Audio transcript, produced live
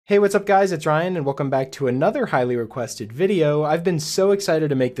Hey, what's up guys, it's Ryan and welcome back to another highly requested video. I've been so excited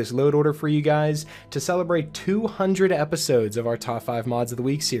to make this load order for you guys to celebrate 200 episodes of our Top 5 Mods of the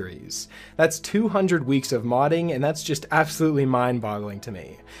Week series. That's 200 weeks of modding, and that's just absolutely mind-boggling to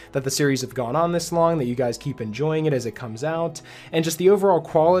me. That the series have gone on this long, that you guys keep enjoying it as it comes out, and just the overall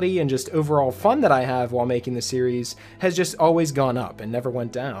quality and just overall fun that I have while making the series has just always gone up and never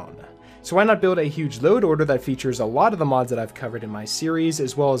went down. So why not build a huge load order that features a lot of the mods that I've covered in my series,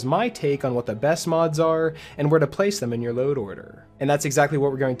 as well as my take on what the best mods are and where to place them in your load order. And that's exactly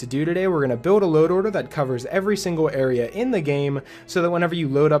what we're going to do today. We're going to build a load order that covers every single area in the game, so that whenever you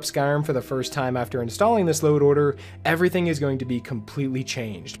load up Skyrim for the first time after installing this load order, everything is going to be completely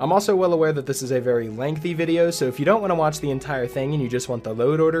changed. I'm also well aware that this is a very lengthy video, so if you don't want to watch the entire thing and you just want the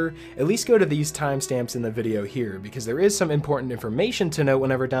load order, at least go to these timestamps in the video here, because there is some important information to note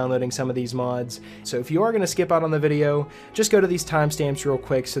whenever downloading some of these mods. So if you are going to skip out on the video, just go to these timestamps real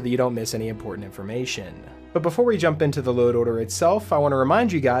quick so that you don't miss any important information. But before we jump into the load order itself, I want to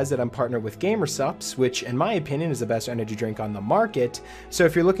remind you guys that I'm partnered with USSEP, which in my opinion is the best energy drink on the market. So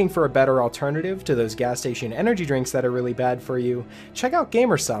if you're looking for a better alternative to those gas station energy drinks that are really bad for you, check out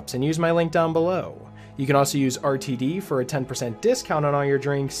USSEP and use my link down below. You can also use RTD for a 10% discount on all your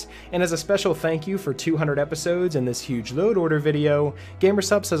drinks, and as a special thank you for 200 episodes and this huge load order video,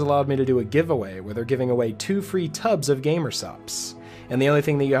 USSEP has allowed me to do a giveaway where they're giving away 2 free tubs of USSEP. And the only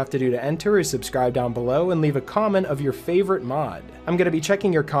thing that you have to do to enter is subscribe down below and leave a comment of your favorite mod. I'm going to be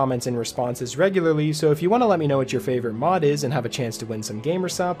checking your comments and responses regularly, so if you want to let me know what your favorite mod is and have a chance to win some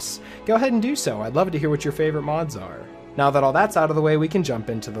USSEP, go ahead and do so. I'd love to hear what your favorite mods are. Now that all that's out of the way, we can jump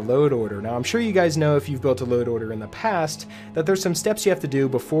into the load order. Now I'm sure you guys know, if you've built a load order in the past, that there's some steps you have to do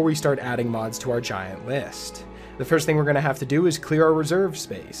before we start adding mods to our giant list. The first thing we're going to have to do is clear our reserve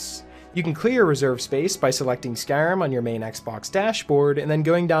space. You can clear your reserve space by selecting Skyrim on your main Xbox dashboard and then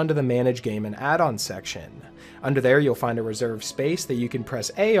going down to the Manage Game and Add-ons section. Under there you'll find a reserve space that you can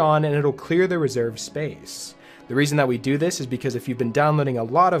press A on and it'll clear the reserve space. The reason that we do this is because if you've been downloading a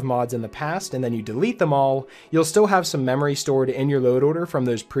lot of mods in the past and then you delete them all, you'll still have some memory stored in your load order from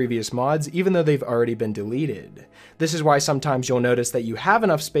those previous mods, even though they've already been deleted. This is why sometimes you'll notice that you have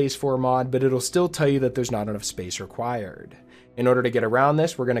enough space for a mod, but it'll still tell you that there's not enough space required. In order to get around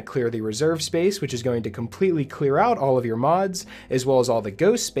this, we're going to clear the reserve space, which is going to completely clear out all of your mods, as well as all the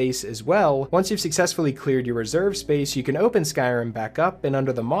ghost space as well. Once you've successfully cleared your reserve space, you can open Skyrim back up, and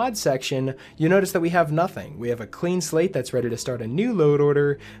under the mod section, you'll notice that we have nothing. We have a clean slate that's ready to start a new load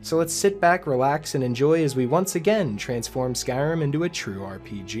order, so let's sit back, relax, and enjoy as we once again transform Skyrim into a true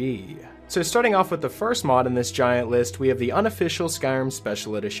RPG. So starting off with the first mod in this giant list, we have the Unofficial Skyrim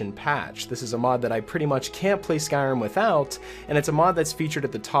Special Edition patch. This is a mod that I pretty much can't play Skyrim without, and it's a mod that's featured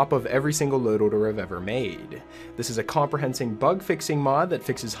at the top of every single load order I've ever made. This is a comprehensive bug-fixing mod that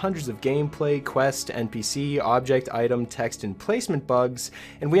fixes hundreds of gameplay, quest, NPC, object, item, text, and placement bugs,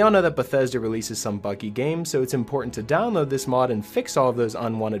 and we all know that Bethesda releases some buggy games, so it's important to download this mod and fix all of those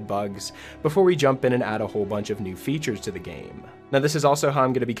unwanted bugs before we jump in and add a whole bunch of new features to the game. Now this is also how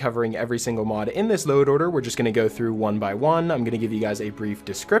I'm going to be covering every single mod in this load order. We're just going to go through one by one. I'm going to give you guys a brief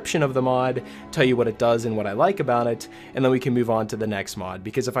description of the mod, tell you what it does and what I like about it, and then we can move on to the next mod,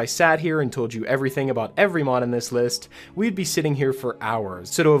 because if I sat here and told you everything about every mod in this list, we'd be sitting here for hours.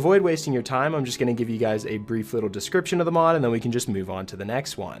 So to avoid wasting your time, I'm just going to give you guys a brief little description of the mod, and then we can just move on to the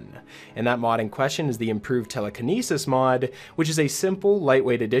next one. And that mod in question is the improved Telekinesis mod, which is a simple,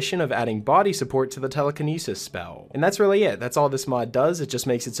 lightweight addition of adding body support to the Telekinesis spell. And that's really it. That's all this mod does. It just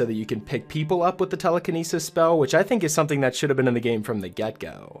makes it so that you can pick people up with the Telekinesis spell, which I think is something that should have been in the game from the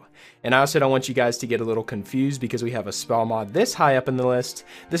get-go. And I also don't want you guys to get a little confused because we have a spell mod this high up in the list.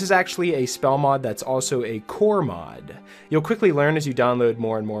 This is actually a spell mod that's also a core mod. You'll quickly learn as you download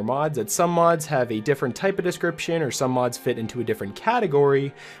more and more mods that some mods have a different type of description, or some mods fit into a different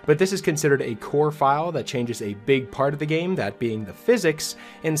category, but this is considered a core file that changes a big part of the game, that being the physics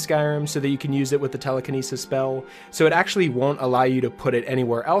in Skyrim, so that you can use it with the Telekinesis spell. So it actually won't allow you to put it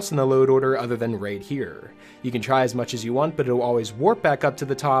anywhere else in the load order other than right here. You can try as much as you want, but it'll always warp back up to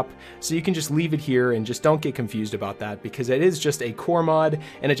the top, so you can just leave it here and just don't get confused about that, because it is just a core mod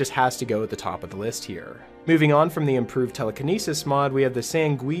and it just has to go at the top of the list here. Moving on from the improved Telekinesis mod, we have the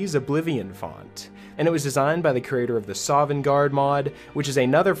Sanguis Oblivion font. And it was designed by the creator of the Sovngarde mod, which is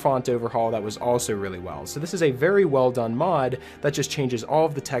another font overhaul that was also really well. So this is a very well done mod that just changes all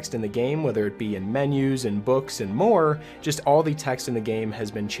of the text in the game, whether it be in menus and books and more. Just all the text in the game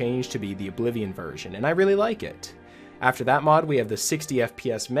has been changed to be the Oblivion version, and I really like it. After that mod, we have the 60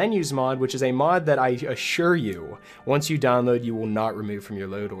 FPS menus mod, which is a mod that I assure you, once you download, you will not remove from your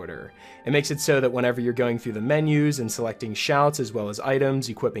load order. It makes it so that whenever you're going through the menus and selecting shouts as well as items,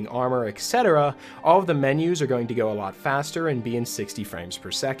 equipping armor, etc., all of the menus are going to go a lot faster and be in 60 frames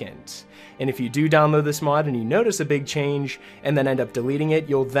per second. And if you do download this mod and you notice a big change and then end up deleting it,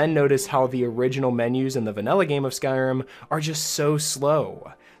 you'll then notice how the original menus in the vanilla game of Skyrim are just so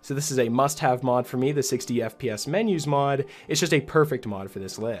slow. So this is a must-have mod for me, the 60 FPS menus mod. It's just a perfect mod for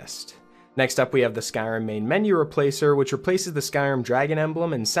this list. Next up, we have the Skyrim main menu replacer, which replaces the Skyrim dragon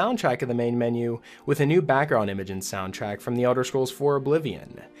emblem and soundtrack of the main menu with a new background image and soundtrack from the Elder Scrolls 4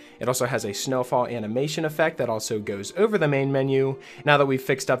 Oblivion. It also has a snowfall animation effect that also goes over the main menu. Now that we've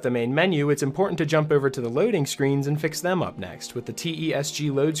fixed up the main menu, it's important to jump over to the loading screens and fix them up next with the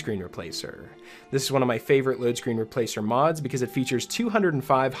TESG Loadscreen Replacer. This is one of my favorite Loadscreen Replacer mods because it features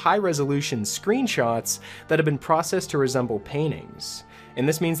 205 high-resolution screenshots that have been processed to resemble paintings. And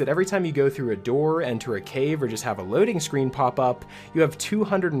this means that every time you go through a door, enter a cave, or just have a loading screen pop up, you have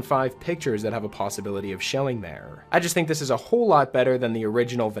 205 pictures that have a possibility of showing there. I just think this is a whole lot better than the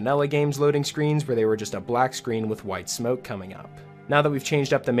original vanilla game's loading screens where they were just a black screen with white smoke coming up. Now that we've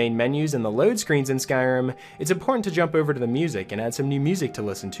changed up the main menus and the load screens in Skyrim, it's important to jump over to the music and add some new music to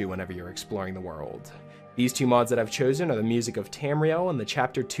listen to whenever you're exploring the world. These two mods that I've chosen are the music of Tamriel and the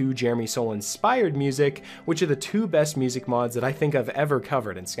Chapter 2 Jeremy Soule inspired music, which are the two best music mods that I think I've ever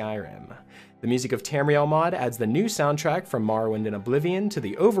covered in Skyrim. The music of Tamriel mod adds the new soundtrack from Morrowind and Oblivion to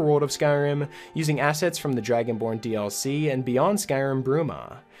the overworld of Skyrim, using assets from the Dragonborn DLC and Beyond Skyrim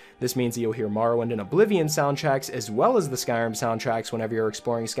Bruma. This means that you'll hear Morrowind and Oblivion soundtracks as well as the Skyrim soundtracks whenever you're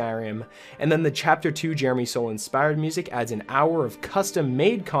exploring Skyrim, and then the Chapter 2 Jeremy Soule inspired music adds an hour of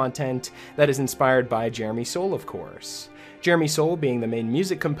custom-made content that is inspired by Jeremy Soule, of course. Jeremy Soule being the main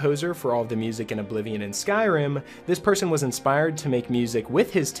music composer for all of the music in Oblivion and Skyrim, this person was inspired to make music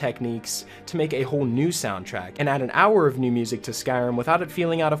with his techniques to make a whole new soundtrack and add an hour of new music to Skyrim without it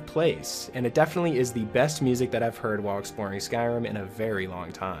feeling out of place, and it definitely is the best music that I've heard while exploring Skyrim in a very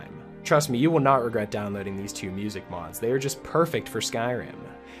long time. Trust me, you will not regret downloading these two music mods. They are just perfect for Skyrim.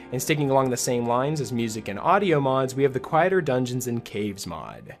 And sticking along the same lines as music and audio mods, we have the Quieter Dungeons and Caves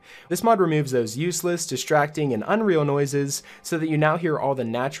mod. This mod removes those useless, distracting, and unreal noises so that you now hear all the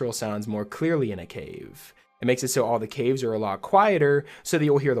natural sounds more clearly in a cave. It makes it so all the caves are a lot quieter, so that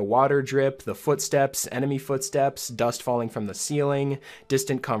you'll hear the water drip, the footsteps, enemy footsteps, dust falling from the ceiling,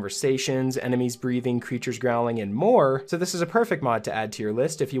 distant conversations, enemies breathing, creatures growling, and more. So this is a perfect mod to add to your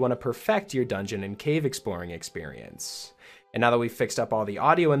list if you want to perfect your dungeon and cave exploring experience. And now that we've fixed up all the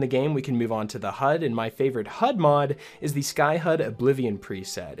audio in the game, we can move on to the HUD, and my favorite HUD mod is the SkyHUD Oblivion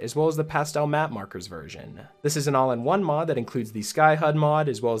preset, as well as the Pastel map markers version. This is an all-in-one mod that includes the SkyHUD mod,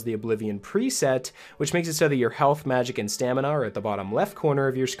 as well as the Oblivion preset, which makes it so that your health, magic, and stamina are at the bottom left corner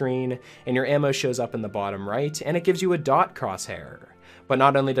of your screen, and your ammo shows up in the bottom right, and it gives you a dot crosshair. But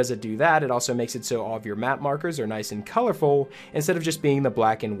not only does it do that, it also makes it so all of your map markers are nice and colorful, instead of just being the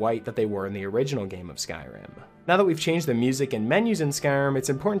black and white that they were in the original game of Skyrim. Now that we've changed the music and menus in Skyrim, it's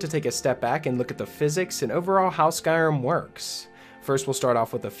important to take a step back and look at the physics and overall how Skyrim works. First, we'll start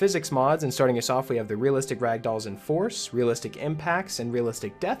off with the physics mods, and starting us off, we have the realistic ragdolls and force, realistic impacts, and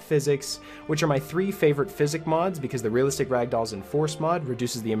realistic death physics, which are my three favorite physic mods because the realistic ragdolls and force mod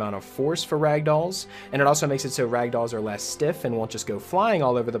reduces the amount of force for ragdolls, and it also makes it so ragdolls are less stiff and won't just go flying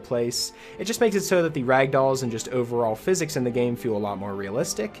all over the place. It just makes it so that the ragdolls and just overall physics in the game feel a lot more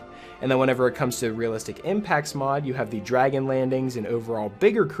realistic. And then whenever it comes to realistic impacts mod, you have the dragon landings and overall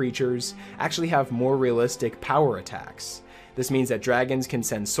bigger creatures actually have more realistic power attacks. This means that dragons can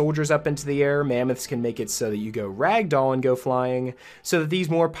send soldiers up into the air, mammoths can make it so that you go ragdoll and go flying, so that these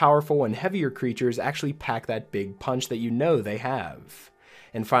more powerful and heavier creatures actually pack that big punch that you know they have.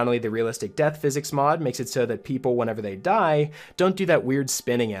 And finally, the realistic death physics mod makes it so that people, whenever they die, don't do that weird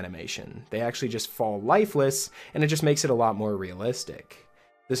spinning animation. They actually just fall lifeless, and it just makes it a lot more realistic.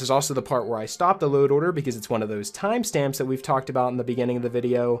 This is also the part where I stop the load order because it's one of those timestamps that we've talked about in the beginning of the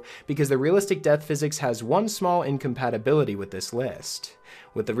video, because the realistic death physics has one small incompatibility with this list.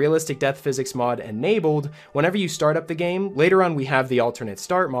 With the realistic death physics mod enabled, whenever you start up the game, later on we have the alternate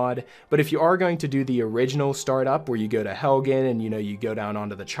start mod, but if you are going to do the original startup where you go to Helgen and you go down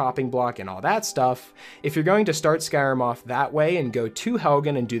onto the chopping block and all that stuff, if you're going to start Skyrim off that way and go to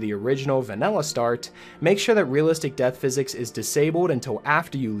Helgen and do the original vanilla start, make sure that realistic death physics is disabled until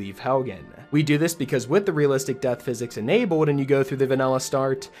after you leave Helgen. We do this because with the realistic death physics enabled and you go through the vanilla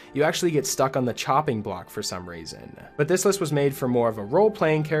start, you actually get stuck on the chopping block for some reason. But this list was made for more of a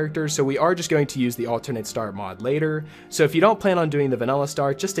role-playing character, so we are just going to use the alternate start mod later. So if you don't plan on doing the vanilla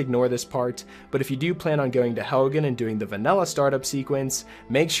start, just ignore this part, but if you do plan on going to Helgen and doing the vanilla startup sequence,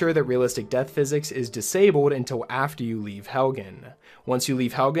 make sure that realistic death physics is disabled until after you leave Helgen. Once you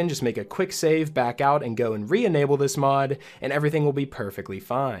leave Helgen, just make a quick save, back out, and go and re-enable this mod, and everything will be perfectly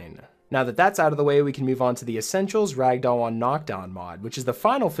fine. Now that that's out of the way, we can move on to the Essentials Ragdoll on Knockdown mod, which is the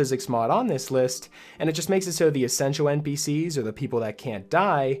final physics mod on this list, and it just makes it so the essential NPCs, or the people that can't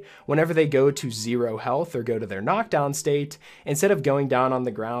die, whenever they go to 0 health or go to their knockdown state, instead of going down on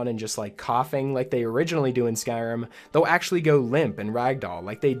the ground and just like coughing like they originally do in Skyrim, they'll actually go limp and ragdoll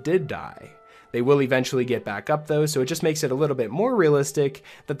like they did die. They will eventually get back up though, so it just makes it a little bit more realistic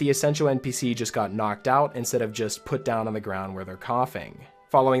that the essential NPC just got knocked out instead of just put down on the ground where they're coughing.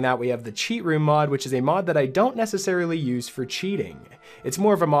 Following that, we have the Cheat Room mod, which is a mod that I don't necessarily use for cheating. It's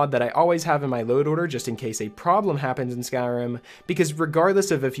more of a mod that I always have in my load order just in case a problem happens in Skyrim, because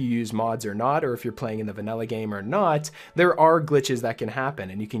regardless of if you use mods or not, or if you're playing in the vanilla game or not, there are glitches that can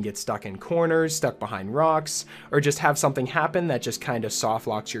happen, and you can get stuck in corners, stuck behind rocks, or just have something happen that just kind of soft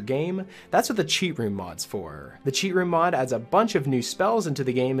locks your game. That's what the Cheat Room mod's for. The Cheat Room mod adds a bunch of new spells into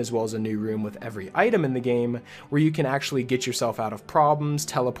the game, as well as a new room with every item in the game, where you can actually get yourself out of problems,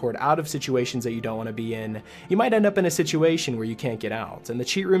 teleport out of situations that you don't want to be in. You might end up in a situation where you can't get out, and the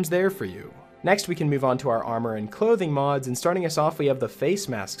cheat room's there for you. Next, we can move on to our armor and clothing mods, and starting us off, we have the face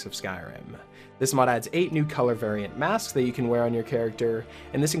masks of Skyrim. This mod adds 8 new color variant masks that you can wear on your character,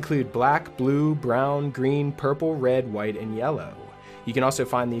 and this include black, blue, brown, green, purple, red, white, and yellow. You can also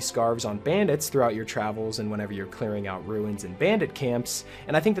find these scarves on bandits throughout your travels and whenever you're clearing out ruins and bandit camps,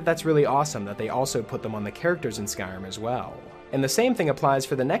 and I think that that's really awesome that they also put them on the characters in Skyrim as well. And the same thing applies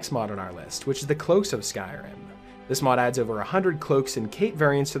for the next mod on our list, which is the Cloaks of Skyrim. This mod adds over 100 cloaks and cape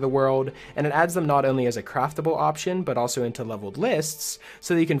variants to the world, and it adds them not only as a craftable option, but also into leveled lists,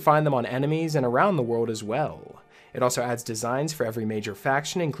 so that you can find them on enemies and around the world as well. It also adds designs for every major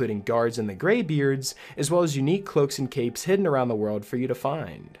faction, including guards and the Greybeards, as well as unique cloaks and capes hidden around the world for you to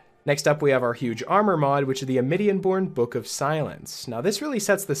find. Next up, we have our huge armor mod, which is the AMidianborn Book of Silence. Now this really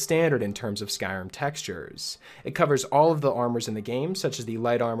sets the standard in terms of Skyrim textures. It covers all of the armors in the game, such as the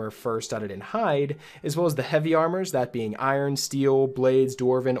light armor, fur, studded, and hide, as well as the heavy armors, that being iron, steel, blades,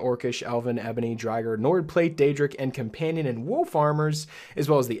 dwarven, orcish, elven, ebony, draugr, nordplate, daedric, and companion and wolf armors, as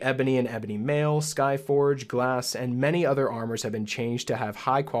well as the ebony and ebony mail, skyforge, glass, and many other armors have been changed to have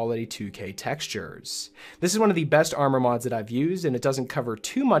high quality 2K textures. This is one of the best armor mods that I've used, and it doesn't cover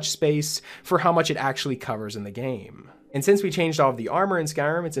too much space for how much it actually covers in the game. And since we changed all of the armor in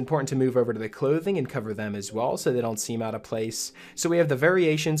Skyrim, it's important to move over to the clothing and cover them as well so they don't seem out of place. So we have the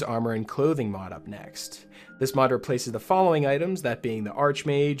Variations Armor and Clothing mod up next. This mod replaces the following items, that being the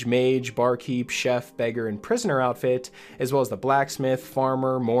Archmage, Mage, Barkeep, Chef, Beggar, and Prisoner outfit, as well as the Blacksmith,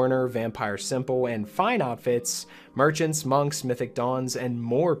 Farmer, Mourner, Vampire Simple, and Fine outfits. Merchants, monks, mythic dawns, and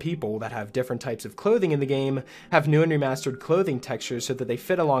more people that have different types of clothing in the game have new and remastered clothing textures so that they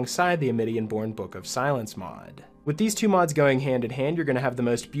fit alongside the AMidianborn Book of Silence mod. With these two mods going hand in hand, you're going to have the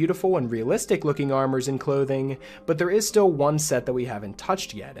most beautiful and realistic looking armors and clothing, but there is still one set that we haven't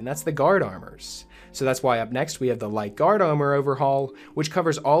touched yet, and that's the guard armors. So that's why up next we have the light guard armor overhaul, which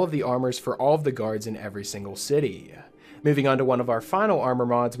covers all of the armors for all of the guards in every single city. Moving on to one of our final armor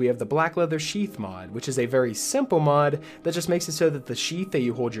mods, we have the Black Leather Sheath mod, which is a very simple mod that just makes it so that the sheath that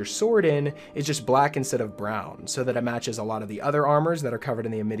you hold your sword in is just black instead of brown, so that it matches a lot of the other armors that are covered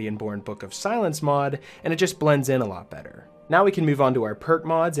in the AMidianborn Book of Silence mod, and it just blends in a lot better. Now we can move on to our perk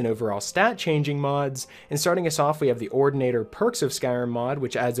mods and overall stat changing mods, and starting us off we have the Ordinator Perks of Skyrim mod,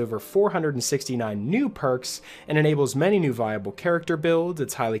 which adds over 469 new perks and enables many new viable character builds.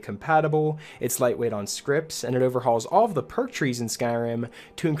 It's highly compatible, it's lightweight on scripts, and it overhauls all of the perk trees in Skyrim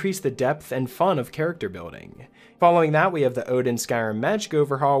to increase the depth and fun of character building. Following that, we have the Odin Skyrim Magic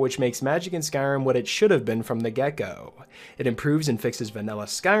Overhaul, which makes magic in Skyrim what it should have been from the get-go. It improves and fixes vanilla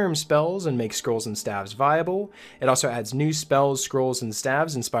Skyrim spells and makes scrolls and staves viable. It also adds new spells, scrolls, and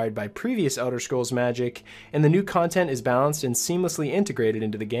staves inspired by previous Elder Scrolls magic, and the new content is balanced and seamlessly integrated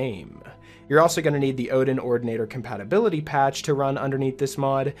into the game. You're also going to need the Odin Ordinator compatibility patch to run underneath this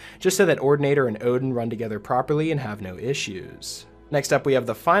mod, just so that Ordinator and Odin run together properly and have no issues. Next up we have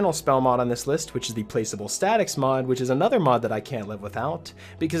the final spell mod on this list, which is the Placeable Statics mod, which is another mod that I can't live without,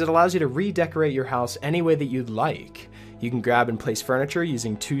 because it allows you to redecorate your house any way that you'd like. You can grab and place furniture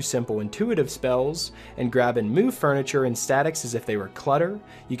using 2 simple intuitive spells, and grab and move furniture and statics as if they were clutter.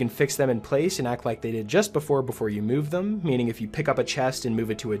 You can fix them in place and act like they did just before you move them, meaning if you pick up a chest and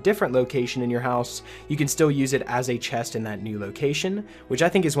move it to a different location in your house, you can still use it as a chest in that new location, which I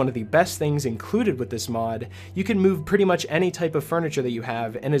think is one of the best things included with this mod. You can move pretty much any type of furniture that you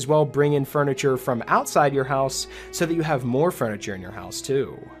have, and as well bring in furniture from outside your house so that you have more furniture in your house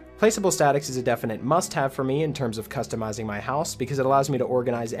too. Placeable statics is a definite must-have for me in terms of customizing my house because it allows me to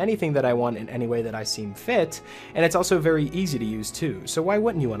organize anything that I want in any way that I seem fit, and it's also very easy to use too, so why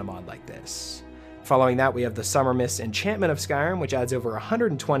wouldn't you want a mod like this? Following that, we have the Summer Mist Enchantment of Skyrim, which adds over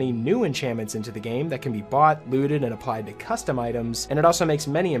 120 new enchantments into the game that can be bought, looted, and applied to custom items, and it also makes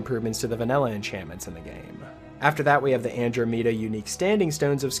many improvements to the vanilla enchantments in the game. After that, we have the Andromeda Unique Standing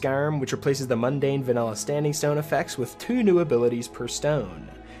Stones of Skyrim, which replaces the mundane vanilla standing stone effects with 2 new abilities per stone,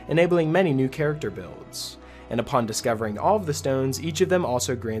 enabling many new character builds. And upon discovering all of the stones, each of them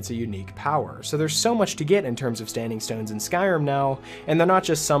also grants a unique power. So there's so much to get in terms of standing stones in Skyrim now, and they're not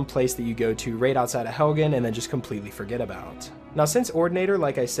just some place that you go to right outside of Helgen and then just completely forget about. Now, since Ordinator,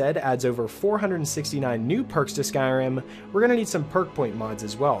 like I said, adds over 469 new perks to Skyrim, we're gonna need some perk point mods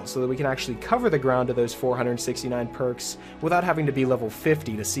as well, so that we can actually cover the ground of those 469 perks without having to be level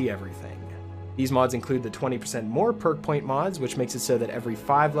 50 to see everything. These mods include the 20% more perk point mods, which makes it so that every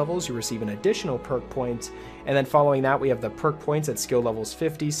 5 levels you receive an additional perk point, and then following that we have the perk points at skill levels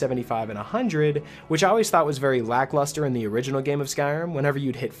 50, 75, and 100, which I always thought was very lackluster in the original game of Skyrim. Whenever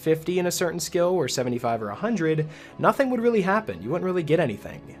you'd hit 50 in a certain skill, or 75 or 100, nothing would really happen, you wouldn't really get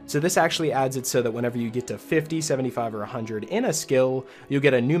anything. So this actually adds it so that whenever you get to 50, 75, or 100 in a skill, you'll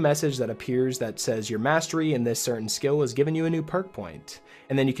get a new message that appears that says your mastery in this certain skill has given you a new perk point,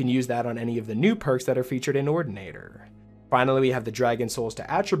 and then you can use that on any of the new perks that are featured in Ordinator. Finally, we have the Dragon Souls to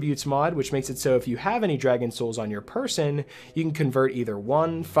Attributes mod, which makes it so if you have any Dragon Souls on your person, you can convert either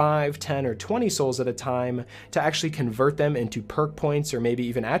 1, 5, 10, or 20 souls at a time to actually convert them into perk points or maybe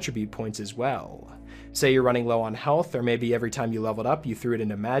even attribute points as well. Say you're running low on health, or maybe every time you leveled up you threw it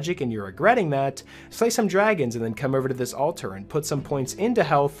into magic and you're regretting that, slay some dragons and then come over to this altar and put some points into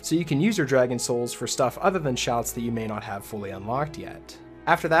health so you can use your Dragon Souls for stuff other than shouts that you may not have fully unlocked yet.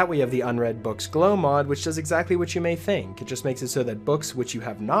 After that, we have the Unread Books Glow mod, which does exactly what you may think. It just makes it so that books which you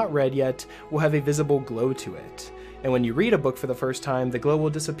have not read yet will have a visible glow to it. And when you read a book for the first time, the glow will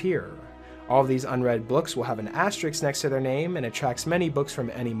disappear. All of these unread books will have an asterisk next to their name, and it tracks many books from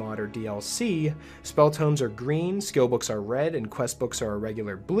any mod or DLC. Spell tomes are green, skill books are red, and quest books are a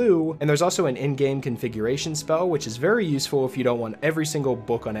regular blue. And there's also an in-game configuration spell, which is very useful if you don't want every single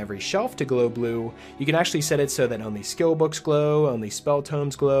book on every shelf to glow blue. You can actually set it so that only skill books glow, only spell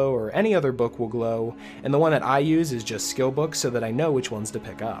tomes glow, or any other book will glow. And the one that I use is just skill books so that I know which ones to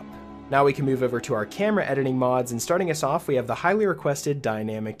pick up. Now we can move over to our camera editing mods, and starting us off we have the highly requested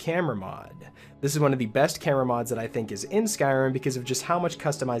Dynamic Camera mod. This is one of the best camera mods that I think is in Skyrim because of just how much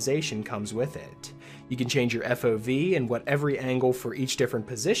customization comes with it. You can change your FOV and what every angle for each different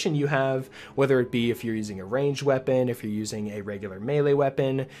position you have, whether it be if you're using a ranged weapon, if you're using a regular melee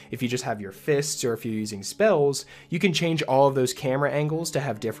weapon, if you just have your fists, or if you're using spells. You can change all of those camera angles to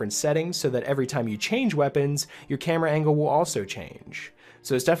have different settings so that every time you change weapons, your camera angle will also change.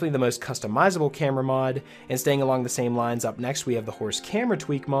 So it's definitely the most customizable camera mod, and staying along the same lines, up next we have the Horse Camera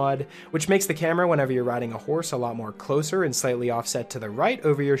Tweak mod, which makes the camera whenever you're riding a horse a lot more closer and slightly offset to the right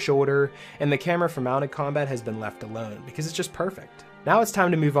over your shoulder, and the camera for mounted combat has been left alone because it's just perfect. Now it's time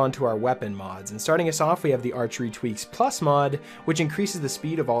to move on to our weapon mods, and starting us off we have the Archery Tweaks Plus mod, which increases the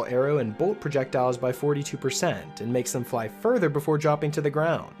speed of all arrow and bolt projectiles by 42% and makes them fly further before dropping to the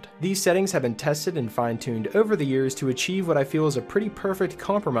ground. These settings have been tested and fine-tuned over the years to achieve what I feel is a pretty perfect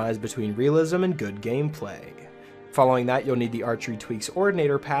compromise between realism and good gameplay. Following that, you'll need the Archery Tweaks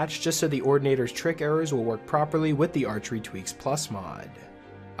Ordinator patch just so the Ordinator's trick arrows will work properly with the Archery Tweaks Plus mod.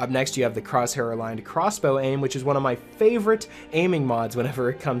 Up next you have the Crosshair Aligned Crossbow Aim, which is one of my favorite aiming mods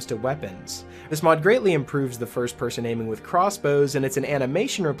whenever it comes to weapons. This mod greatly improves the first-person aiming with crossbows, and it's an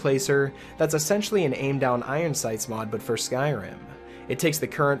animation replacer that's essentially an aim-down iron sights mod but for Skyrim. It takes the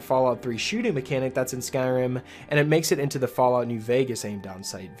current Fallout 3 shooting mechanic that's in Skyrim, and it makes it into the Fallout New Vegas aim-down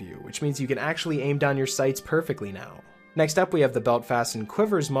sight view, which means you can actually aim down your sights perfectly now. Next up we have the Belt Fasten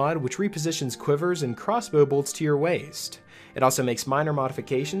Quivers mod, which repositions quivers and crossbow bolts to your waist. It also makes minor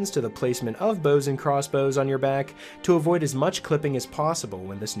modifications to the placement of bows and crossbows on your back to avoid as much clipping as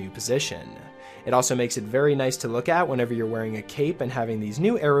possible in this new position. It also makes it very nice to look at whenever you're wearing a cape and having these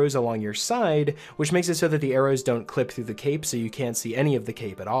new arrows along your side, which makes it so that the arrows don't clip through the cape so you can't see any of the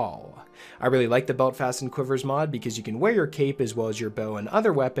cape at all. I really like the Belt Fastened Quivers mod because you can wear your cape as well as your bow and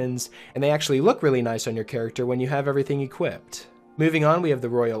other weapons, and they actually look really nice on your character when you have everything equipped. Moving on, we have the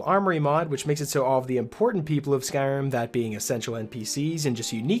Royal Armory mod, which makes it so all of the important people of Skyrim, that being essential NPCs and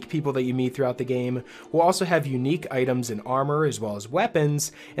just unique people that you meet throughout the game, will also have unique items and armor as well as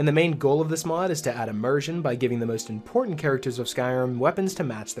weapons, and the main goal of this mod is to add immersion by giving the most important characters of Skyrim weapons to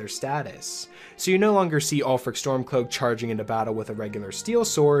match their status. So you no longer see Ulfric Stormcloak charging into battle with a regular steel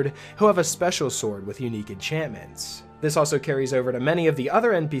sword, he'll have a special sword with unique enchantments. This also carries over to many of the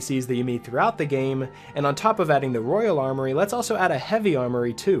other NPCs that you meet throughout the game, and on top of adding the Royal Armory, let's also add a Heavy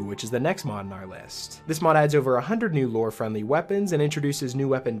Armory too, which is the next mod on our list. This mod adds over 100 new lore-friendly weapons and introduces new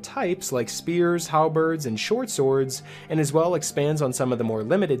weapon types like spears, halberds, and short swords, and as well expands on some of the more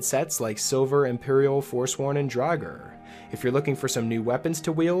limited sets like Silver, Imperial, Forsworn, and Draugr. If you're looking for some new weapons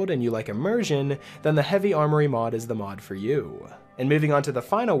to wield and you like immersion, then the Heavy Armory mod is the mod for you. And moving on to the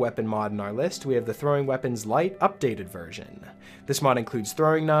final weapon mod in our list, we have the Throwing Weapons Light updated version. This mod includes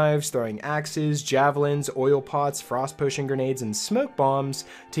throwing knives, throwing axes, javelins, oil pots, frost potion grenades, and smoke bombs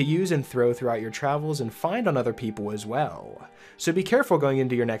to use and throw throughout your travels and find on other people as well. So be careful going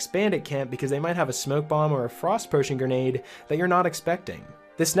into your next bandit camp because they might have a smoke bomb or a frost potion grenade that you're not expecting.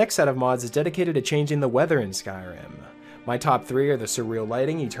 This next set of mods is dedicated to changing the weather in Skyrim. My top 3 are the Surreal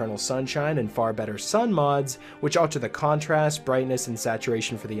Lighting, Eternal Sunshine, and Far Better Sun mods, which alter the contrast, brightness, and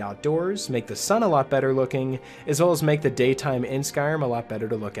saturation for the outdoors, make the sun a lot better looking, as well as make the daytime in Skyrim a lot better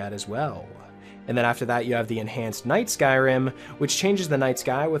to look at as well. And then after that you have the Enhanced Night Skyrim, which changes the night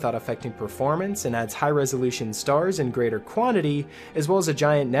sky without affecting performance and adds high-resolution stars in greater quantity, as well as a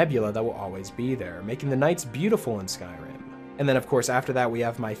giant nebula that will always be there, making the nights beautiful in Skyrim. And then of course after that we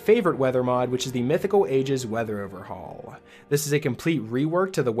have my favorite weather mod, which is the Mythical Ages Weather Overhaul. This is a complete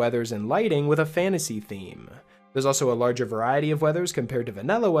rework to the weathers and lighting with a fantasy theme. There's also a larger variety of weathers compared to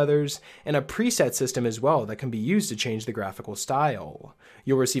vanilla weathers, and a preset system as well that can be used to change the graphical style.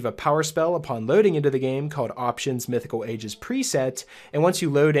 You'll receive a power spell upon loading into the game called Options Mythical Ages Preset, and once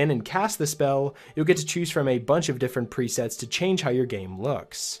you load in and cast the spell, you'll get to choose from a bunch of different presets to change how your game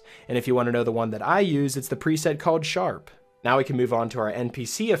looks. And if you want to know the one that I use, it's the preset called Sharp. Now we can move on to our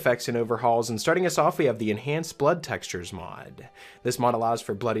NPC effects and overhauls, and starting us off we have the Enhanced Blood Textures mod. This mod allows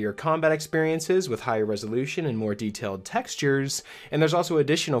for bloodier combat experiences with higher resolution and more detailed textures, and there's also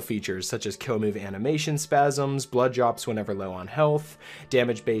additional features such as kill move animation spasms, blood drops whenever low on health,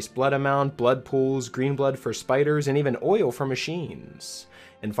 damage-based blood amount, blood pools, green blood for spiders, and even oil for machines.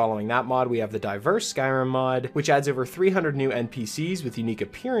 And following that mod, we have the Diverse Skyrim mod, which adds over 300 new NPCs with unique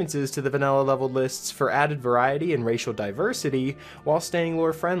appearances to the vanilla leveled lists for added variety and racial diversity while staying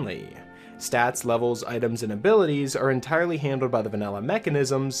lore friendly. Stats, levels, items, and abilities are entirely handled by the vanilla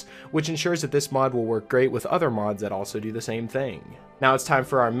mechanisms, which ensures that this mod will work great with other mods that also do the same thing. Now it's time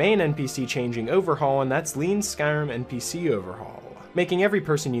for our main NPC changing overhaul, and that's Lean Skyrim NPC Overhaul, making every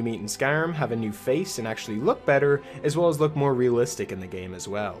person you meet in Skyrim have a new face and actually look better, as well as look more realistic in the game as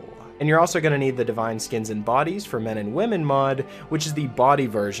well. And you're also going to need the Divine Skins and Bodies for Men and Women mod, which is the body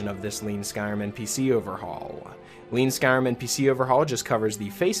version of this Lean Skyrim NPC Overhaul. Lean Skyrim NPC Overhaul just covers the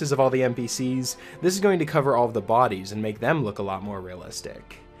faces of all the NPCs. This is going to cover all of the bodies and make them look a lot more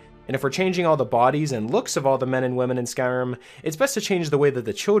realistic. And if we're changing all the bodies and looks of all the men and women in Skyrim, it's best to change the way that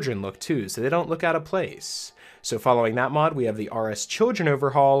the children look too, so they don't look out of place. So following that mod, we have the RS Children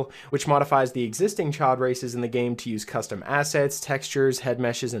Overhaul, which modifies the existing child races in the game to use custom assets, textures, head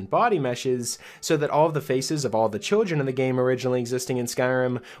meshes, and body meshes, so that all of the faces of all the children in the game originally existing in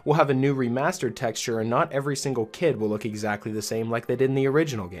Skyrim will have a new remastered texture, and not every single kid will look exactly the same like they did in the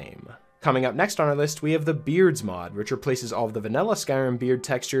original game. Coming up next on our list, we have the Beards mod, which replaces all of the vanilla Skyrim beard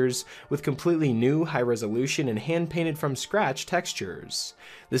textures with completely new, high-resolution, and hand-painted from scratch textures.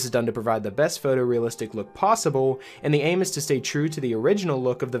 This is done to provide the best photorealistic look possible, and the aim is to stay true to the original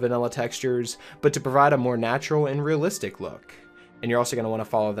look of the vanilla textures, but to provide a more natural and realistic look. And you're also going to want to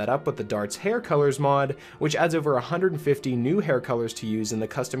follow that up with the Darts Hair Colors mod, which adds over 150 new hair colors to use in the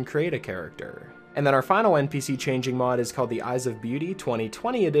custom Create a Character. And then our final NPC changing mod is called the Eyes of Beauty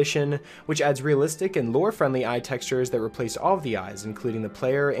 2020 edition, which adds realistic and lore-friendly eye textures that replace all of the eyes, including the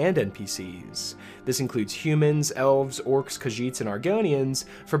player and NPCs. This includes humans, elves, orcs, Khajiits, and Argonians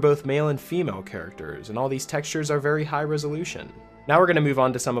for both male and female characters, and all these textures are very high resolution. Now we're going to move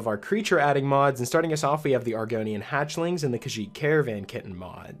on to some of our creature adding mods, and starting us off we have the Argonian Hatchlings and the Khajiit Caravan Kitten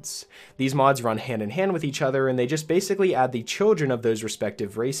mods. These mods run hand in hand with each other, and they just basically add the children of those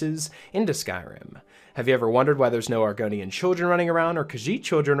respective races into Skyrim. Have you ever wondered why there's no Argonian children running around or Khajiit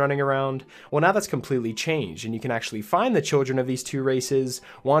children running around? Well, now that's completely changed, and you can actually find the children of these two races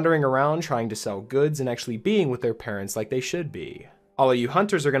wandering around trying to sell goods and actually being with their parents like they should be. All of you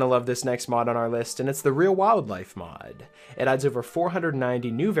hunters are going to love this next mod on our list, and it's the Real Wildlife mod. It adds over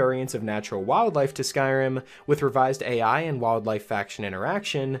 490 new variants of natural wildlife to Skyrim, with revised AI and wildlife faction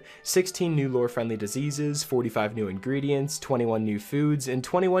interaction, 16 new lore-friendly diseases, 45 new ingredients, 21 new foods, and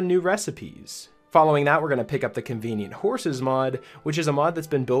 21 new recipes. Following that, we're going to pick up the Convenient Horses mod, which is a mod that's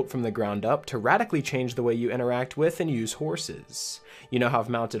been built from the ground up to radically change the way you interact with and use horses. You now have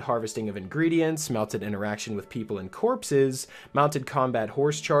mounted harvesting of ingredients, mounted interaction with people and corpses, mounted combat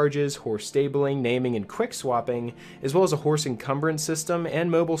horse charges, horse stabling, naming, and quick swapping, as well as a horse encumbrance system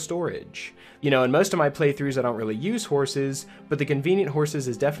and mobile storage. You know, in most of my playthroughs I don't really use horses, but the Convenient Horses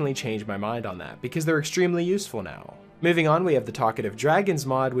has definitely changed my mind on that, because they're extremely useful now. Moving on, we have the Talkative Dragons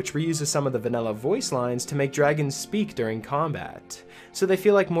mod, which reuses some of the vanilla voice lines to make dragons speak during combat, so they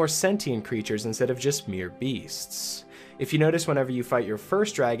feel like more sentient creatures instead of just mere beasts. If you notice, whenever you fight your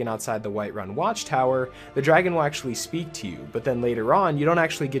first dragon outside the Whiterun Watchtower, the dragon will actually speak to you, but then later on, you don't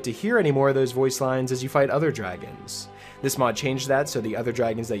actually get to hear any more of those voice lines as you fight other dragons. This mod changed that so the other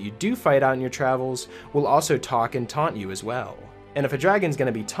dragons that you do fight out in your travels will also talk and taunt you as well. And if a dragon's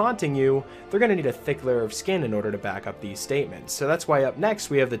going to be taunting you, they're going to need a thick layer of skin in order to back up these statements, so that's why up next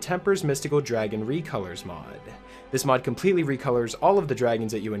we have the Temper's Mystical Dragon Recolors mod. This mod completely recolors all of the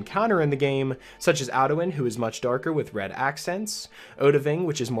dragons that you encounter in the game, such as Alduin, who is much darker with red accents, Odahviing,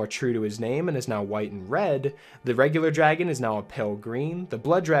 which is more true to his name and is now white and red, the regular dragon is now a pale green, the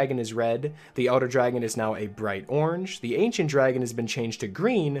blood dragon is red, the elder dragon is now a bright orange, the ancient dragon has been changed to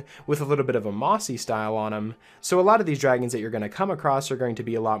green with a little bit of a mossy style on him, so a lot of these dragons that you're going to come across are going to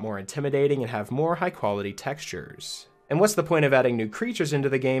be a lot more intimidating and have more high quality textures. And what's the point of adding new creatures into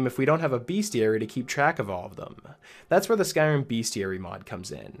the game if we don't have a bestiary to keep track of all of them? That's where the Skyrim Bestiary mod comes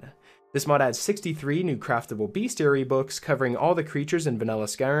in. This mod adds 63 new craftable bestiary books covering all the creatures in vanilla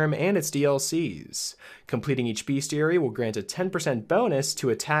Skyrim and its DLCs. Completing each bestiary will grant a 10% bonus to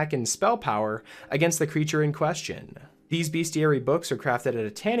attack and spell power against the creature in question. These bestiary books are crafted at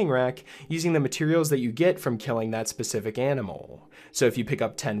a tanning rack using the materials that you get from killing that specific animal. So if you pick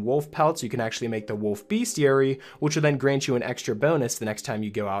up 10 wolf pelts, you can actually make the wolf bestiary, which will then grant you an extra bonus the next time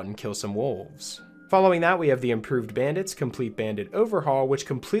you go out and kill some wolves. Following that, we have the Improved Bandits Complete Bandit Overhaul, which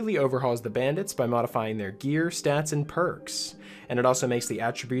completely overhauls the bandits by modifying their gear, stats, and perks. And it also makes the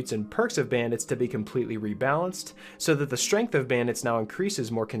attributes and perks of bandits to be completely rebalanced, so that the strength of bandits now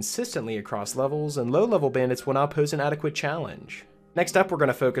increases more consistently across levels, and low-level bandits will now pose an adequate challenge. Next up, we're going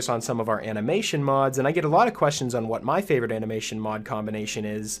to focus on some of our animation mods, and I get a lot of questions on what my favorite animation mod combination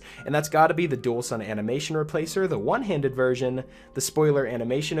is, and that's got to be the Dual Sun Animation Replacer, the one-handed version, the Spoiler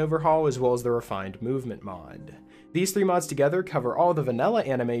Animation Overhaul, as well as the Refined Movement mod. These three mods together cover all the vanilla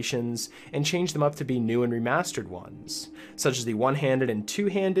animations and change them up to be new and remastered ones, such as the one-handed and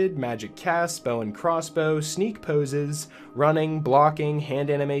two-handed, magic cast, bow and crossbow, sneak poses, running, blocking, hand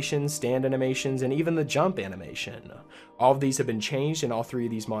animations, stand animations, and even the jump animation. All of these have been changed, and all three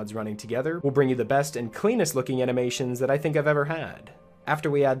of these mods running together will bring you the best and cleanest looking animations that I think I've ever had. After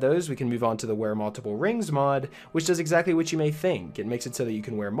we add those, we can move on to the Wear Multiple Rings mod, which does exactly what you may think. It makes it so that you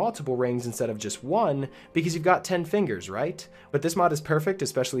can wear multiple rings instead of just one, because you've got 10 fingers, right? But this mod is perfect,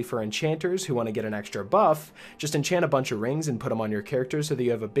 especially for enchanters who want to get an extra buff. Just enchant a bunch of rings and put them on your character so that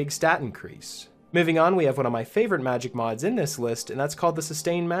you have a big stat increase. Moving on, we have one of my favorite magic mods in this list, and that's called the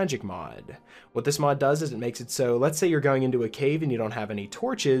Sustain Magic mod. What this mod does is it makes it so, let's say you're going into a cave and you don't have any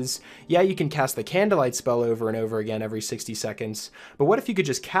torches, yeah, you can cast the Candlelight spell over and over again every 60 seconds, but what if you could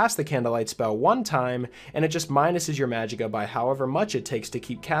just cast the Candlelight spell one time, and it just minuses your magicka by however much it takes to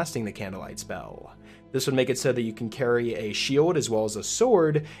keep casting the Candlelight spell? This would make it so that you can carry a shield as well as a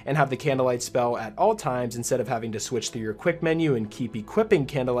sword and have the Candlelight spell at all times instead of having to switch through your quick menu and keep equipping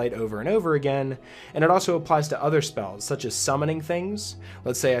Candlelight over and over again. And it also applies to other spells, such as summoning things.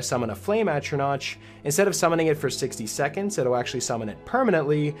 Let's say I summon a Flame Atronach. Instead of summoning it for 60 seconds, it'll actually summon it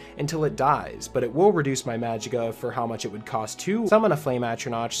permanently until it dies, but it will reduce my magicka for how much it would cost to summon a Flame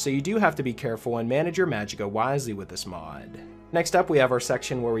Atronach, so you do have to be careful and manage your magicka wisely with this mod. Next up, we have our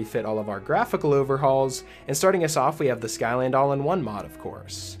section where we fit all of our graphical overhauls, and starting us off, we have the Skyland All-in-One mod, of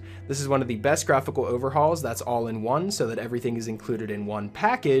course. This is one of the best graphical overhauls that's all in one, so that everything is included in one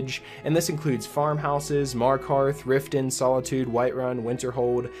package, and this includes farmhouses, Markarth, Riften, Solitude, Whiterun,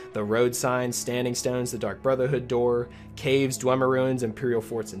 Winterhold, the road signs, Standing Stones, the Dark Brotherhood door, caves, Dwemer Ruins, Imperial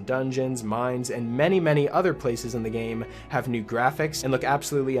forts and dungeons, mines, and many other places in the game have new graphics and look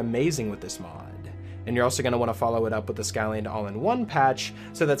absolutely amazing with this mod. And you're also going to want to follow it up with the Skyland all-in-one patch,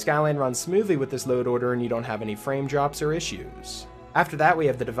 so that Skyland runs smoothly with this load order and you don't have any frame drops or issues. After that, we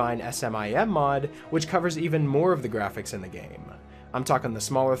have the Divine SMIM mod, which covers even more of the graphics in the game. I'm talking the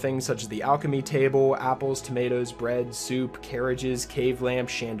smaller things such as the alchemy table, apples, tomatoes, bread, soup, carriages, cave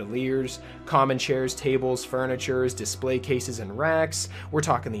lamps, chandeliers, common chairs, tables, furnitures, display cases and racks. We're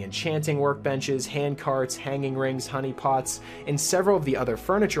talking the enchanting workbenches, hand carts, hanging rings, honey pots, and several of the other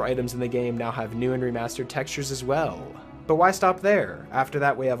furniture items in the game now have new and remastered textures as well. But why stop there? After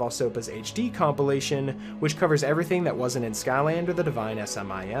that, we have Allsopa's HD compilation, which covers everything that wasn't in Skyland or the Divine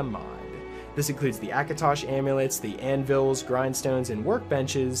SMIM mod. This includes the Akatosh amulets, the anvils, grindstones, and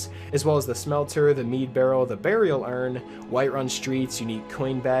workbenches, as well as the smelter, the mead barrel, the burial urn, Whiterun streets, unique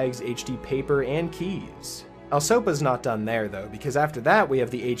coin bags, HD paper, and keys. Allsopa's not done there though, because after that we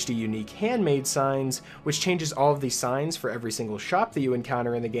have the HD unique handmade signs, which changes all of these signs for every single shop that you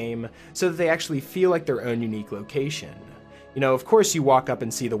encounter in the game, so that they actually feel like their own unique location. You know, of course you walk up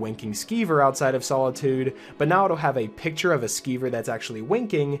and see the winking skeever outside of Solitude, but now it'll have a picture of a skeever that's actually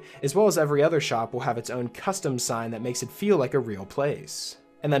winking, as well as every other shop will have its own custom sign that makes it feel like a real place.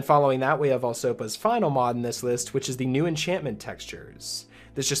 And then following that, we have Allsopa's final mod in this list, which is the new enchantment textures.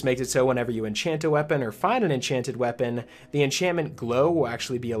 This just makes it so whenever you enchant a weapon or find an enchanted weapon, the enchantment glow will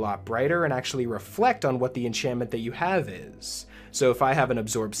actually be a lot brighter and actually reflect on what the enchantment that you have is. So if I have an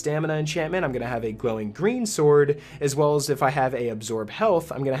Absorb Stamina enchantment, I'm going to have a glowing green sword, as well as if I have a Absorb Health,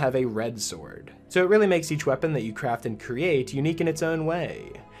 I'm going to have a red sword. So it really makes each weapon that you craft and create unique in its own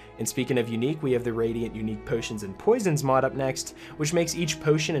way. And speaking of unique, we have the Radiant Unique Potions and Poisons mod up next, which makes each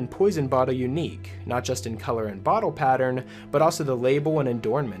potion and poison bottle unique, not just in color and bottle pattern, but also the label and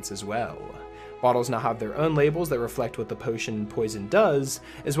adornments as well. Bottles now have their own labels that reflect what the potion and poison does,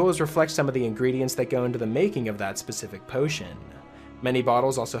 as well as reflect some of the ingredients that go into the making of that specific potion. Many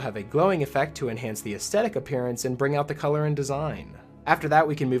bottles also have a glowing effect to enhance the aesthetic appearance and bring out the color and design. After that,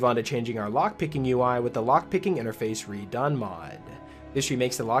 we can move on to changing our lockpicking UI with the Lockpicking Interface Redone mod. This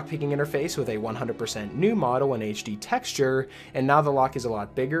remakes the lockpicking interface with a 100% new model and HD texture, and now the lock is a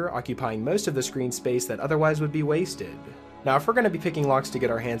lot bigger, occupying most of the screen space that otherwise would be wasted. Now, if we're going to be picking locks to get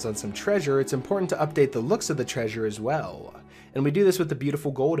our hands on some treasure, it's important to update the looks of the treasure as well, and we do this with the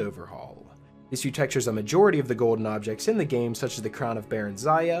beautiful gold overhaul. This retextures a majority of the golden objects in the game, such as the Crown of Baron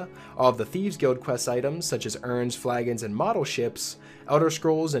Zaya, all of the Thieves Guild quest items, such as urns, flagons, and model ships, Elder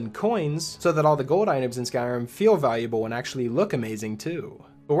Scrolls, and coins, so that all the gold items in Skyrim feel valuable and actually look amazing too.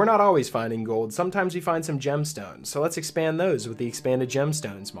 But we're not always finding gold, sometimes we find some gemstones, so let's expand those with the Expanded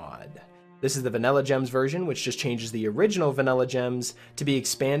Gemstones mod. This is the Vanilla Gems version, which just changes the original Vanilla Gems to be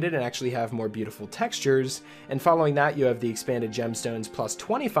expanded and actually have more beautiful textures, and following that you have the Expanded Gemstones plus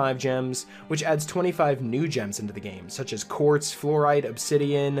 25 gems, which adds 25 new gems into the game, such as quartz, fluorite,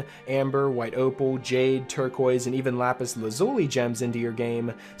 obsidian, amber, white opal, jade, turquoise, and even lapis lazuli gems into your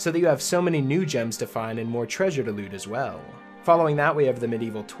game, so that you have so many new gems to find and more treasure to loot as well. Following that, we have the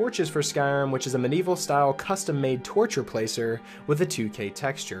Medieval Torches for Skyrim, which is a medieval-style custom-made torch replacer with a 2K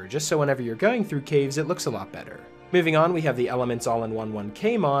texture, just so whenever you're going through caves, it looks a lot better. Moving on, we have the Elements All-in-One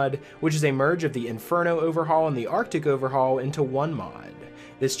 1K mod, which is a merge of the Inferno Overhaul and the Arctic Overhaul into one mod.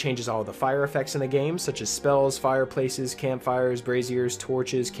 This changes all the fire effects in the game, such as spells, fireplaces, campfires, braziers,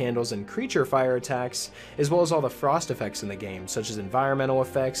 torches, candles, and creature fire attacks, as well as all the frost effects in the game, such as environmental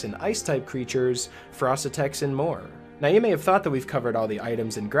effects and ice-type creatures, frost attacks, and more. Now you may have thought that we've covered all the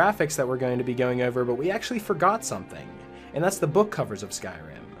items and graphics that we're going to be going over, but we actually forgot something, and that's the book covers of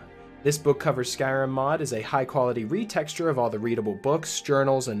Skyrim. This book covers Skyrim mod is a high quality retexture of all the readable books,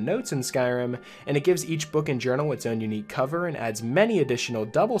 journals, and notes in Skyrim, and it gives each book and journal its own unique cover and adds many additional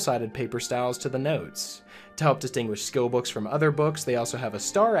double-sided paper styles to the notes. To help distinguish skill books from other books, they also have a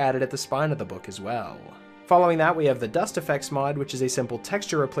star added at the spine of the book as well. Following that, we have the Dust Effects mod, which is a simple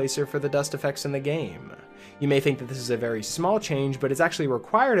texture replacer for the dust effects in the game. You may think that this is a very small change, but it's actually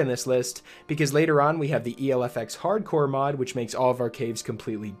required in this list because later on we have the ELFX Hardcore mod, which makes all of our caves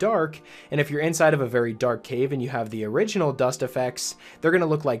completely dark, and if you're inside of a very dark cave and you have the original dust effects, they're going to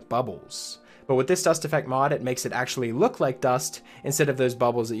look like bubbles. But with this dust effect mod, it makes it actually look like dust instead of those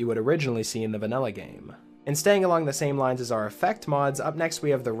bubbles that you would originally see in the vanilla game. And staying along the same lines as our effect mods, up next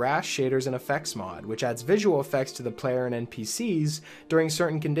we have the Rash Shaders and Effects mod, which adds visual effects to the player and NPCs during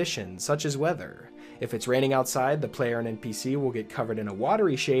certain conditions, such as weather. If it's raining outside, the player and NPC will get covered in a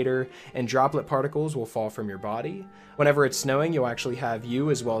watery shader, and droplet particles will fall from your body. Whenever it's snowing, you'll actually have you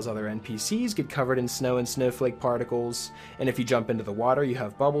as well as other NPCs get covered in snow and snowflake particles, and if you jump into the water, you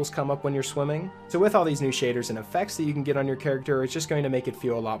have bubbles come up when you're swimming. So with all these new shaders and effects that you can get on your character, it's just going to make it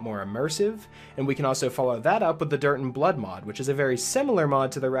feel a lot more immersive, and we can also follow that up with the Dirt and Blood mod, which is a very similar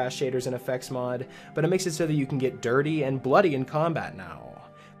mod to the Rash shaders and effects mod, but it makes it so that you can get dirty and bloody in combat now.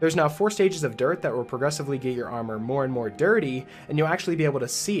 There's now 4 stages of dirt that will progressively get your armor more and more dirty, and you'll actually be able to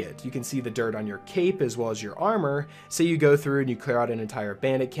see it. You can see the dirt on your cape as well as your armor, so you go through and you clear out an entire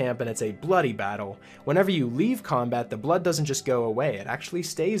bandit camp and it's a bloody battle. Whenever you leave combat, the blood doesn't just go away, it actually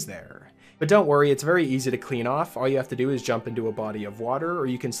stays there. But don't worry, it's very easy to clean off. All you have to do is jump into a body of water, or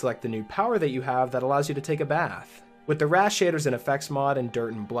you can select the new power that you have that allows you to take a bath. With the Rash shaders and effects mod and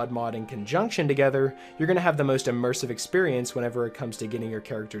Dirt and Blood mod in conjunction together, you're going to have the most immersive experience whenever it comes to getting your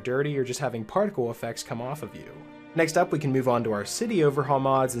character dirty or just having particle effects come off of you. Next up, we can move on to our city overhaul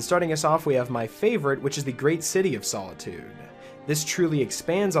mods, and starting us off we have my favorite, which is the Great City of Solitude. This truly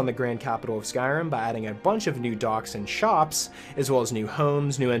expands on the grand capital of Skyrim by adding a bunch of new docks and shops, as well as new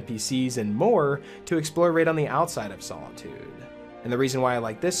homes, new NPCs, and more to explore right on the outside of Solitude. And the reason why I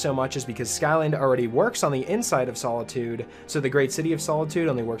like this so much is because Skyland already works on the inside of Solitude, so the Great City of Solitude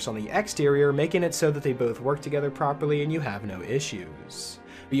only works on the exterior, making it so that they both work together properly and you have no issues.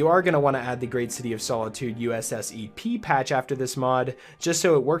 But you are going to want to add the Great City of Solitude USSEP patch after this mod, just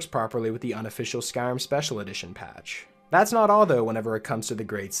so it works properly with the Unofficial Skyrim Special Edition patch. That's not all though whenever it comes to the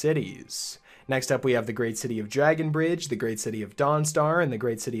Great Cities. Next up we have the Great City of Dragonbridge, the Great City of Dawnstar, and the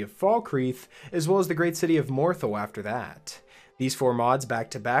Great City of Falkreath, as well as the Great City of Morthal after that. These 4 mods back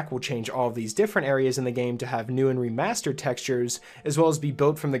to back will change all of these different areas in the game to have new and remastered textures, as well as be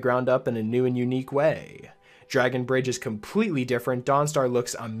built from the ground up in a new and unique way. Dragonbridge is completely different, Dawnstar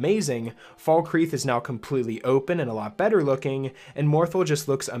looks amazing, Falkreath is now completely open and a lot better looking, and Morthal just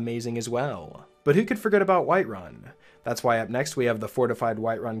looks amazing as well. But who could forget about Whiterun? That's why up next we have the Fortified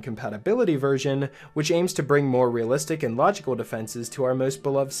Whiterun Compatibility version, which aims to bring more realistic and logical defenses to our most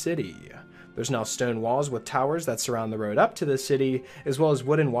beloved city. There's now stone walls with towers that surround the road up to the city, as well as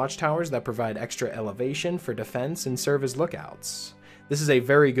wooden watchtowers that provide extra elevation for defense and serve as lookouts. This is a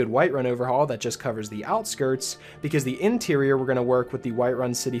very good Whiterun overhaul that just covers the outskirts, because the interior we're going to work with the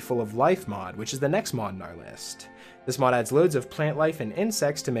Whiterun City Full of Life mod, which is the next mod in our list. This mod adds loads of plant life and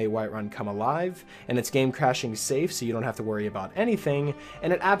insects to make Whiterun come alive, and it's game crashing safe so you don't have to worry about anything,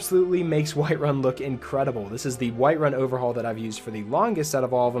 and it absolutely makes Whiterun look incredible. This is the Whiterun overhaul that I've used for the longest out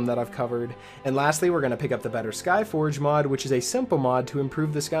of all of them that I've covered. And lastly, we're going to pick up the Better Skyforge mod, which is a simple mod to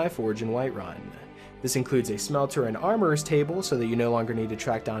improve the Skyforge in Whiterun. This includes a smelter and armorer's table so that you no longer need to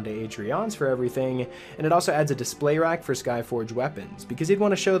track down to Adrian's for everything, and it also adds a display rack for Skyforge weapons, because you'd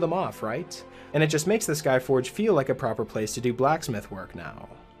want to show them off, right? And it just makes the Skyforge feel like a proper place to do blacksmith work now.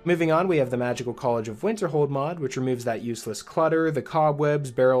 Moving on, we have the Magical College of Winterhold mod, which removes that useless clutter, the cobwebs,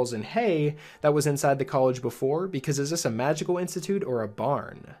 barrels, and hay that was inside the college before, because is this a magical institute or a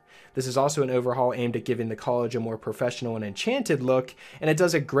barn? This is also an overhaul aimed at giving the college a more professional and enchanted look, and it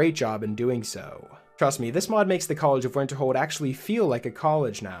does a great job in doing so. Trust me, this mod makes the College of Winterhold actually feel like a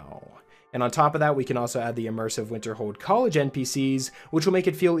college now. And on top of that, we can also add the immersive Winterhold College NPCs, which will make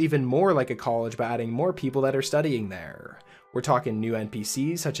it feel even more like a college by adding more people that are studying there. We're talking new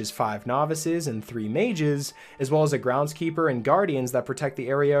NPCs such as 5 novices and 3 mages, as well as a groundskeeper and guardians that protect the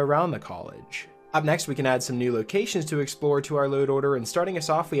area around the college. Up next, we can add some new locations to explore to our load order, and starting us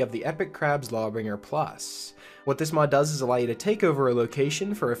off, we have the Epic Crabs Lawbringer Plus. What this mod does is allow you to take over a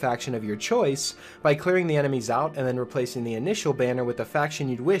location for a faction of your choice by clearing the enemies out and then replacing the initial banner with the faction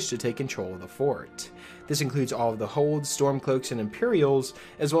you'd wish to take control of the fort. This includes all of the Holds, Stormcloaks, and Imperials,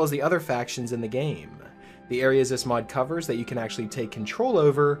 as well as the other factions in the game. The areas this mod covers that you can actually take control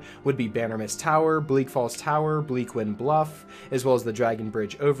over would be Bannermist Tower, Bleak Falls Tower, Bleakwind Bluff, as well as the Dragon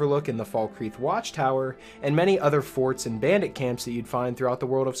Bridge Overlook and the Falkreath Watchtower, and many other forts and bandit camps that you'd find throughout the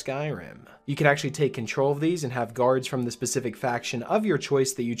world of Skyrim. You can actually take control of these and have guards from the specific faction of your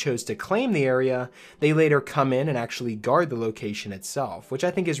choice that you chose to claim the area. They later come in and actually guard the location itself, which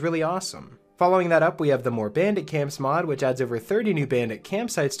I think is really awesome. Following that up, we have the More Bandit Camps mod, which adds over 30 new bandit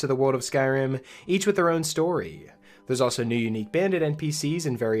campsites to the world of Skyrim, each with their own story. There's also new unique bandit NPCs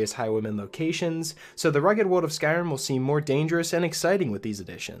in various highwayman locations, so the rugged world of Skyrim will seem more dangerous and exciting with these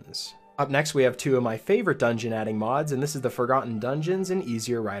additions. Up next, we have 2 of my favorite dungeon adding mods, and this is the Forgotten Dungeons and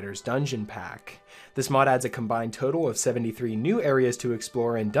Easier Riders Dungeon Pack. This mod adds a combined total of 73 new areas to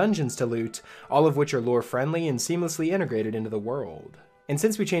explore and dungeons to loot, all of which are lore friendly and seamlessly integrated into the world. And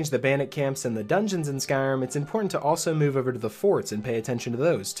since we changed the bandit camps and the dungeons in Skyrim, it's important to also move over to the forts and pay attention to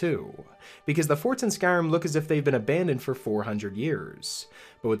those too, because the forts in Skyrim look as if they've been abandoned for 400 years.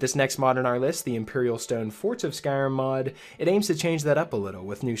 But with this next mod on our list, the Imperial Stone Forts of Skyrim mod, it aims to change that up a little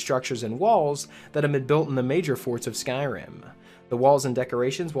with new structures and walls that have been built in the major forts of Skyrim. The walls and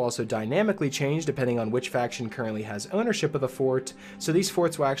decorations will also dynamically change depending on which faction currently has ownership of the fort, so these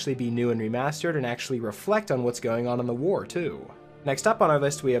forts will actually be new and remastered and actually reflect on what's going on in the war too. Next up on our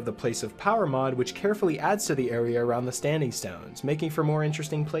list we have the Place of Power mod, which carefully adds to the area around the Standing Stones, making for more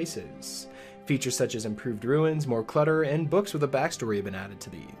interesting places. Features such as improved ruins, more clutter, and books with a backstory have been added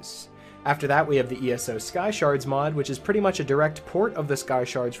to these. After that we have the ESO Sky Shards mod, which is pretty much a direct port of the Sky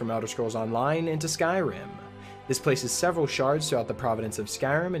Shards from Elder Scrolls Online into Skyrim. This places several shards throughout the province of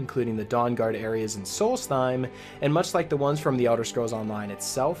Skyrim, including the Dawnguard areas in Solstheim, and much like the ones from the Elder Scrolls Online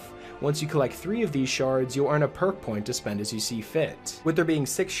itself, once you collect 3 of these shards, you'll earn a perk point to spend as you see fit. With there being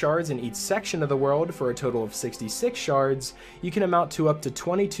 6 shards in each section of the world for a total of 66 shards, you can amount to up to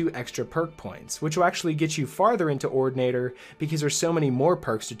 22 extra perk points, which will actually get you farther into Ordinator because there's so many more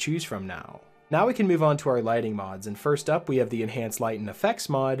perks to choose from now. Now we can move on to our lighting mods, and first up we have the Enhanced Light and Effects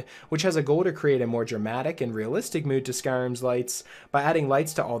mod, which has a goal to create a more dramatic and realistic mood to Skyrim's lights by adding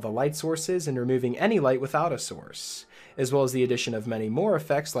lights to all the light sources and removing any light without a source, as well as the addition of many more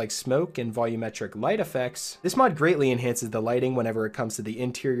effects like smoke and volumetric light effects. This mod greatly enhances the lighting whenever it comes to the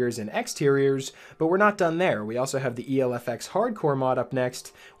interiors and exteriors, but we're not done there. We also have the ELFX Hardcore mod up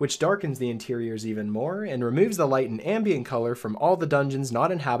next, which darkens the interiors even more and removes the light and ambient color from all the dungeons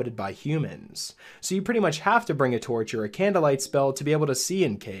not inhabited by humans. So you pretty much have to bring a torch or a candlelight spell to be able to see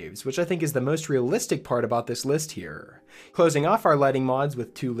in caves, which I think is the most realistic part about this list here. Closing off our lighting mods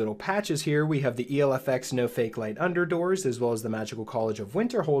with 2 little patches here, we have the ELFX No Fake Light Underdoors, as well as the Magical College of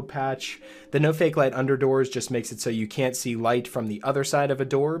Winterhold patch. The No Fake Light Underdoors just makes it so you can't see light from the other side of a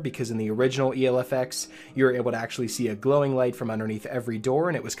door, because in the original ELFX, you were able to actually see a glowing light from underneath every door,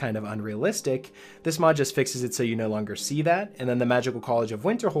 and it was kind of unrealistic. This mod just fixes it so you no longer see that, and then the Magical College of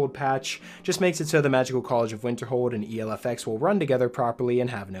Winterhold patch just makes it so the Magical College of Winterhold and ELFX will run together properly and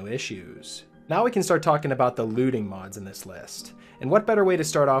have no issues. Now we can start talking about the looting mods in this list. And what better way to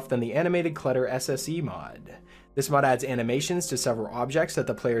start off than the Animated Clutter SSE mod? This mod adds animations to several objects that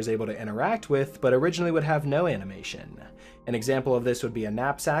the player is able to interact with, but originally would have no animation. An example of this would be a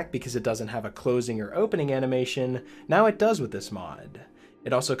knapsack, because it doesn't have a closing or opening animation. Now it does with this mod.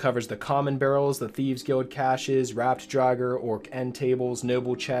 It also covers the common barrels, the Thieves Guild caches, wrapped draugr, orc end tables,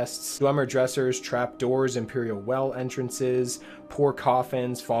 noble chests, dwemer dressers, trap doors, imperial well entrances, poor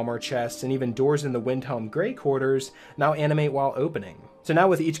coffins, falmer chests, and even doors in the Windhelm Grey quarters now animate while opening. So now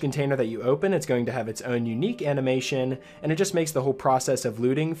with each container that you open, it's going to have its own unique animation, and it just makes the whole process of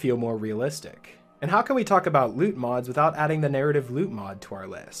looting feel more realistic. And how can we talk about loot mods without adding the narrative loot mod to our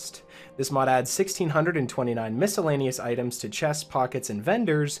list? This mod adds 1,629 miscellaneous items to chests, pockets, and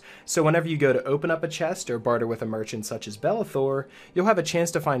vendors, so whenever you go to open up a chest or barter with a merchant such as Belethor, you'll have a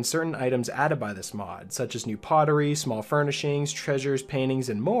chance to find certain items added by this mod, such as new pottery, small furnishings, treasures, paintings,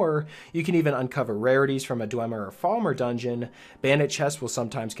 and more. You can even uncover rarities from a Dwemer or Falmer dungeon. Bandit chests will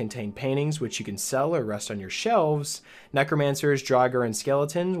sometimes contain paintings which you can sell or rest on your shelves. Necromancers, draugr, and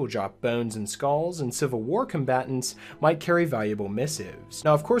skeletons will drop bones and skulls, and Civil War combatants might carry valuable missives.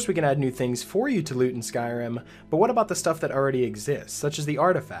 Now of course we can add new things for you to loot in Skyrim, but what about the stuff that already exists, such as the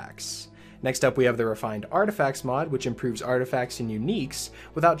artifacts? Next up we have the Refined Artifacts mod, which improves artifacts and uniques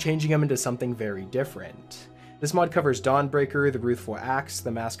without changing them into something very different. This mod covers Dawnbreaker, the Ruthful Axe,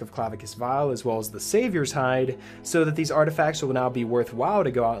 the Mask of Clavicus Vile, as well as the Savior's Hide, so that these artifacts will now be worthwhile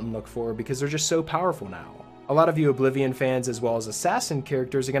to go out and look for because they're just so powerful now. A lot of you Oblivion fans as well as Assassin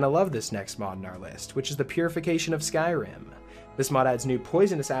characters are going to love this next mod in our list, which is the Purification of Skyrim. This mod adds new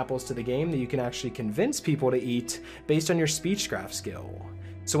poisonous apples to the game that you can actually convince people to eat based on your speechcraft skill.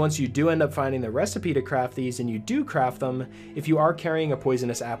 So once you do end up finding the recipe to craft these and you do craft them, if you are carrying a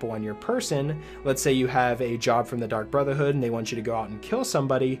poisonous apple on your person, let's say you have a job from the Dark Brotherhood and they want you to go out and kill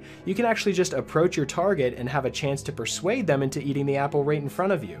somebody, you can actually just approach your target and have a chance to persuade them into eating the apple right in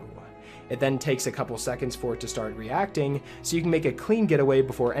front of you. It then takes a couple seconds for it to start reacting, so you can make a clean getaway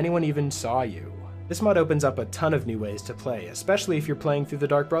before anyone even saw you. This mod opens up a ton of new ways to play, especially if you're playing through the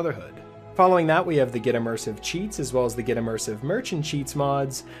Dark Brotherhood. Following that we have the Get Immersive Cheats as well as the Get Immersive Merchant Cheats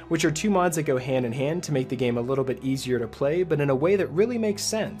mods, which are 2 mods that go hand in hand to make the game a little bit easier to play, but in a way that really makes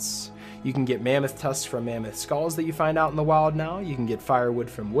sense. You can get mammoth tusks from mammoth skulls that you find out in the wild now, you can get firewood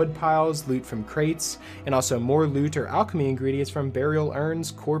from wood piles, loot from crates, and also more loot or alchemy ingredients from burial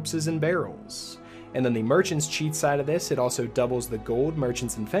urns, corpses, and barrels. And then the merchant's cheat side of this, it also doubles the gold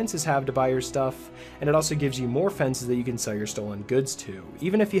merchants and fences have to buy your stuff, and it also gives you more fences that you can sell your stolen goods to,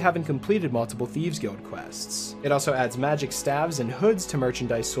 even if you haven't completed multiple Thieves Guild quests. It also adds magic staves and hoods to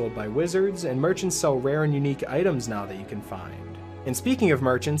merchandise sold by wizards, and merchants sell rare and unique items now that you can find. And speaking of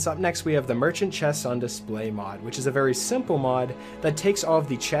merchants, up next we have the Merchant Chests on Display mod, which is a very simple mod that takes all of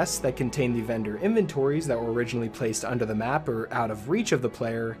the chests that contain the vendor inventories that were originally placed under the map or out of reach of the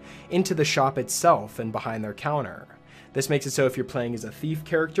player into the shop itself and behind their counter. This makes it so if you're playing as a thief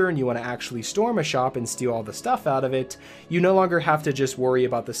character and you want to actually storm a shop and steal all the stuff out of it, you no longer have to just worry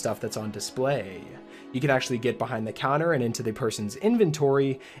about the stuff that's on display. You can actually get behind the counter and into the person's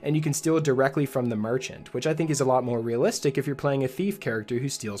inventory, and you can steal directly from the merchant, which I think is a lot more realistic if you're playing a thief character who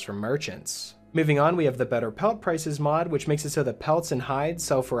steals from merchants. Moving on, we have the Better Pelt Prices mod, which makes it so that pelts and hides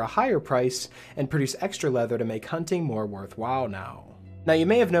sell for a higher price and produce extra leather to make hunting more worthwhile now. Now you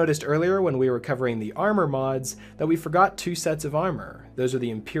may have noticed earlier when we were covering the armor mods that we forgot 2 sets of armor. Those are the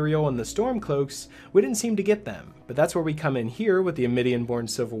Imperial and the Storm Cloaks. We didn't seem to get them, but that's where we come in here with the AMidianborn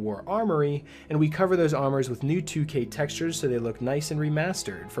Civil War Armory, and we cover those armors with new 2K textures so they look nice and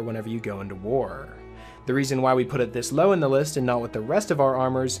remastered for whenever you go into war. The reason why we put it this low in the list and not with the rest of our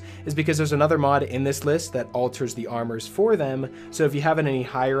armors is because there's another mod in this list that alters the armors for them, so if you have it any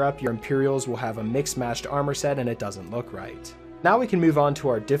higher up, your Imperials will have a mixed matched armor set and it doesn't look right. Now we can move on to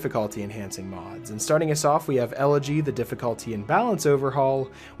our difficulty enhancing mods, and starting us off we have Elegy, the difficulty and balance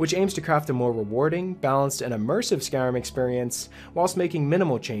overhaul, which aims to craft a more rewarding, balanced, and immersive Skyrim experience, whilst making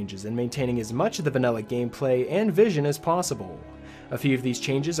minimal changes and maintaining as much of the vanilla gameplay and vision as possible. A few of these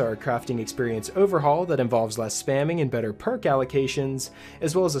changes are a crafting experience overhaul that involves less spamming and better perk allocations,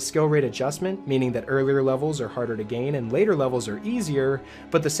 as well as a skill rate adjustment, meaning that earlier levels are harder to gain and later levels are easier,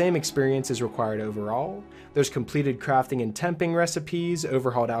 but the same experience is required overall. There's completed crafting and temping recipes,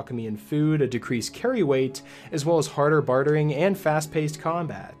 overhauled alchemy and food, a decreased carry weight, as well as harder bartering and fast-paced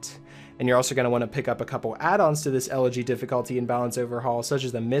combat. And you're also going to want to pick up a couple add-ons to this Elegy difficulty and balance overhaul, such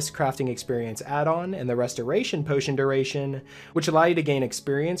as the Mist Crafting Experience add-on and the Restoration Potion Duration, which allow you to gain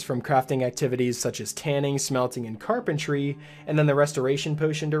experience from crafting activities such as tanning, smelting, and carpentry, and then the Restoration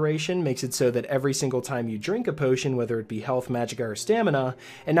Potion Duration makes it so that every single time you drink a potion, whether it be health, magicka, or stamina,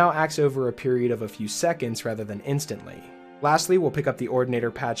 it now acts over a period of a few seconds rather than instantly. Lastly, we'll pick up the Ordinator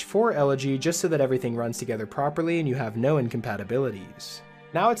patch for Elegy just so that everything runs together properly and you have no incompatibilities.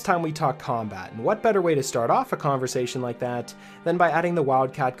 Now it's time we talk combat, and what better way to start off a conversation like that than by adding the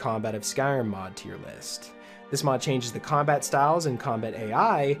Wildcat Combat of Skyrim mod to your list. This mod changes the combat styles and combat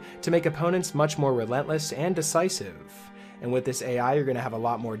AI to make opponents much more relentless and decisive. And with this AI, you're going to have a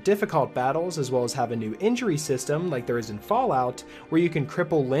lot more difficult battles, as well as have a new injury system like there is in Fallout, where you can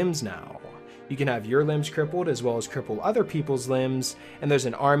cripple limbs now. You can have your limbs crippled as well as cripple other people's limbs, and there's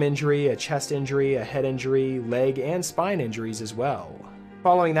an arm injury, a chest injury, a head injury, leg and spine injuries as well.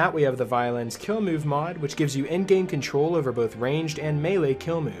 Following that, we have the Violence Kill Move mod, which gives you in-game control over both ranged and melee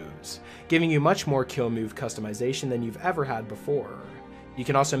kill moves, giving you much more kill move customization than you've ever had before. You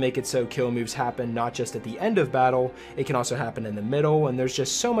can also make it so kill moves happen not just at the end of battle, it can also happen in the middle, and there's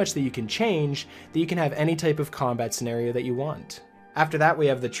just so much that you can change that you can have any type of combat scenario that you want. After that, we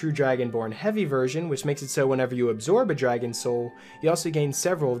have the True Dragonborn Heavy version, which makes it so whenever you absorb a dragon soul, you also gain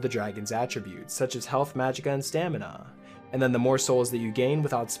several of the dragon's attributes, such as health, magicka, and stamina. And then the more souls that you gain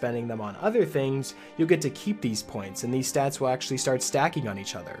without spending them on other things, you'll get to keep these points, and these stats will actually start stacking on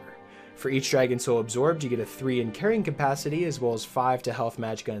each other. For each dragon soul absorbed, you get a 3 in carrying capacity, as well as 5 to health,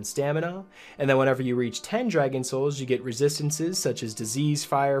 magicka, and stamina. And then whenever you reach 10 dragon souls, you get resistances such as disease,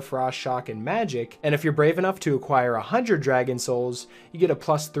 fire, frost, shock, and magic. And if you're brave enough to acquire 100 dragon souls, you get a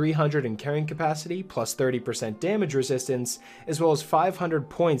plus 300 in carrying capacity, plus 30% damage resistance, as well as 500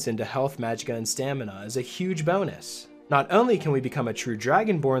 points into health, magicka, and stamina as a huge bonus. Not only can we become a true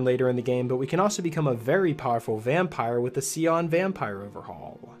Dragonborn later in the game, but we can also become a very powerful vampire with the Sion Vampire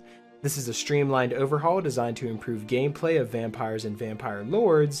Overhaul. This is a streamlined overhaul designed to improve gameplay of vampires and vampire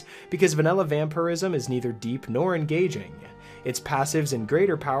lords, because vanilla vampirism is neither deep nor engaging. Its passives and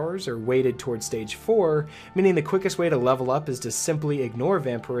greater powers are weighted towards stage 4, meaning the quickest way to level up is to simply ignore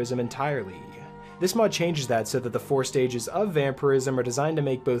vampirism entirely. This mod changes that so that the 4 stages of vampirism are designed to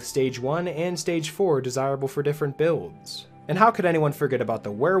make both stage 1 and stage 4 desirable for different builds. And how could anyone forget about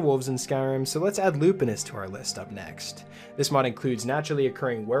the werewolves in Skyrim, so let's add Lupinus to our list up next. This mod includes naturally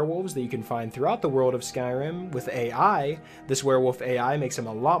occurring werewolves that you can find throughout the world of Skyrim. With AI, this werewolf AI makes them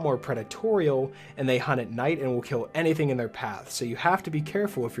a lot more predatorial, and they hunt at night and will kill anything in their path, so you have to be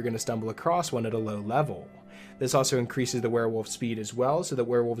careful if you're going to stumble across one at a low level. This also increases the werewolf speed as well, so that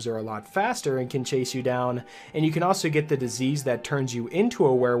werewolves are a lot faster and can chase you down, and you can also get the disease that turns you into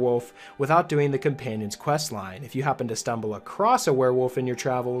a werewolf without doing the companion's questline. If you happen to stumble across a werewolf in your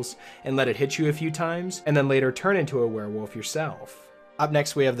travels and let it hit you a few times, and then later turn into a werewolf yourself. Up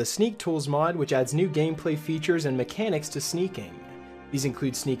next we have the Sneak Tools mod, which adds new gameplay features and mechanics to sneaking. These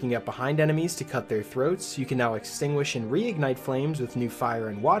include sneaking up behind enemies to cut their throats. You can now extinguish and reignite flames with new fire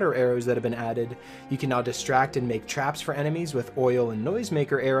and water arrows that have been added. You can now distract and make traps for enemies with oil and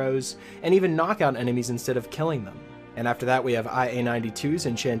noisemaker arrows, and even knock out enemies instead of killing them. And after that we have IA92's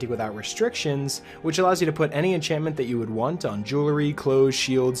Enchanting Without Restrictions, which allows you to put any enchantment that you would want on jewelry, clothes,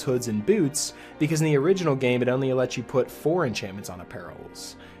 shields, hoods, and boots, because in the original game it only lets you put 4 enchantments on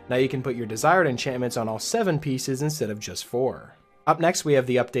apparels. Now you can put your desired enchantments on all 7 pieces instead of just 4. Up next we have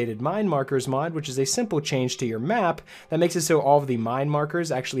the updated Mine Markers mod, which is a simple change to your map that makes it so all of the mine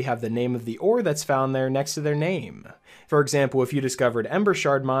markers actually have the name of the ore that's found there next to their name. For example, if you discovered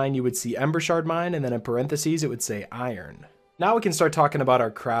Embershard Mine, you would see Embershard Mine, and then in parentheses it would say iron. Now we can start talking about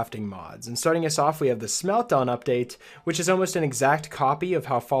our crafting mods, and starting us off we have the Smeltdown update, which is almost an exact copy of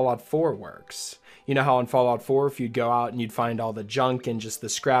how Fallout 4 works. You know how in Fallout 4, if you'd go out and you'd find all the junk and just the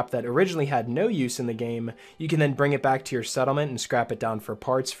scrap that originally had no use in the game, you can then bring it back to your settlement and scrap it down for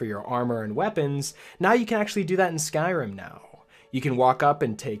parts for your armor and weapons. Now you can actually do that in Skyrim now. You can walk up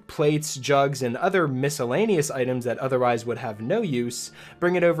and take plates, jugs, and other miscellaneous items that otherwise would have no use,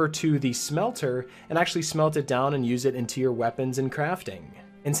 bring it over to the smelter, and actually smelt it down and use it into your weapons and crafting.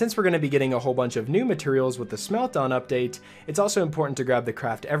 And since we're going to be getting a whole bunch of new materials with the Smeltdown update, it's also important to grab the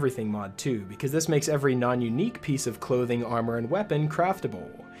Craft Everything mod too, because this makes every non-unique piece of clothing, armor, and weapon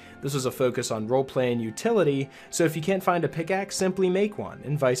craftable. This was a focus on roleplay and utility, so if you can't find a pickaxe, simply make one,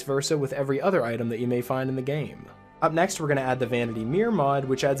 and vice versa with every other item that you may find in the game. Up next, we're going to add the Vanity Mirror mod,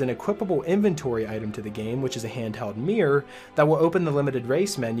 which adds an equipable inventory item to the game, which is a handheld mirror that will open the limited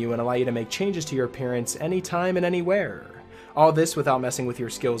race menu and allow you to make changes to your appearance anytime and anywhere. All this without messing with your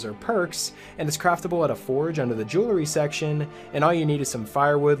skills or perks, and it's craftable at a forge under the jewelry section, and all you need is some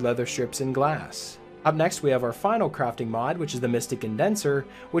firewood, leather strips, and glass. Up next we have our final crafting mod, which is the Mystic Condenser,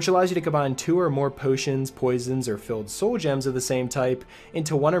 which allows you to combine 2 or more potions, poisons, or filled soul gems of the same type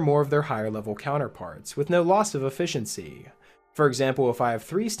into 1 or more of their higher level counterparts, with no loss of efficiency. For example, if I have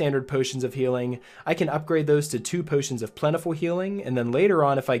 3 standard potions of healing, I can upgrade those to 2 potions of plentiful healing, and then later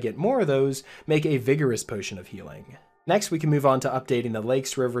on, if I get more of those, make a vigorous potion of healing. Next, we can move on to updating the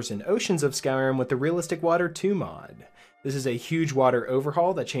lakes, rivers, and oceans of Skyrim with the Realistic Water 2 mod. This is a huge water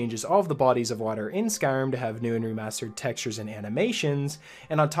overhaul that changes all of the bodies of water in Skyrim to have new and remastered textures and animations,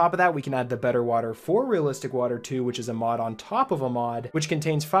 and on top of that we can add the Better Water for Realistic Water 2, which is a mod on top of a mod, which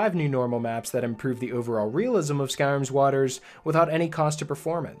contains 5 new normal maps that improve the overall realism of Skyrim's waters without any cost to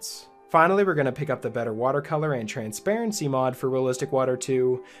performance. Finally, we're going to pick up the Better Watercolor and Transparency mod for Realistic Water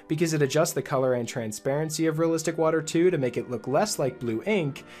 2, because it adjusts the color and transparency of Realistic Water 2 to make it look less like blue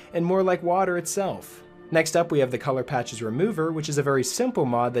ink and more like water itself. Next up we have the Color Patches Remover, which is a very simple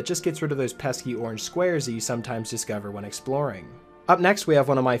mod that just gets rid of those pesky orange squares that you sometimes discover when exploring. Up next we have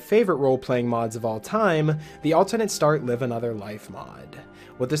one of my favorite role-playing mods of all time, the Alternate Start Live Another Life mod.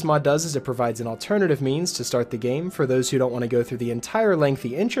 What this mod does is it provides an alternative means to start the game for those who don't want to go through the entire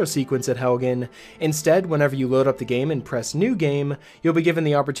lengthy intro sequence at Helgen. Instead, whenever you load up the game and press New Game, you'll be given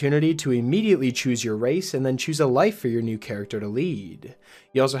the opportunity to immediately choose your race and then choose a life for your new character to lead.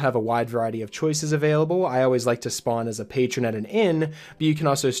 You also have a wide variety of choices available. I always like to spawn as a patron at an inn, but you can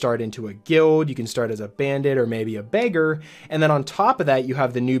also start into a guild, you can start as a bandit or maybe a beggar, and then on top of that you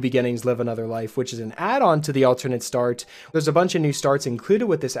have the New Beginnings Live Another Life, which is an add-on to the Alternate Start. There's a bunch of new starts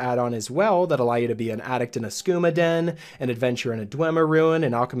included with this add-on as well that allow you to be an addict in a skooma den, an adventurer in a Dwemer ruin,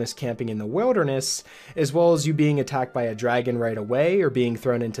 an alchemist camping in the wilderness, as well as you being attacked by a dragon right away or being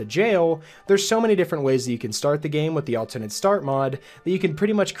thrown into jail. There's so many different ways that you can start the game with the Alternate Start mod that you can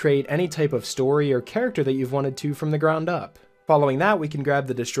pretty much create any type of story or character that you've wanted to from the ground up. Following that, we can grab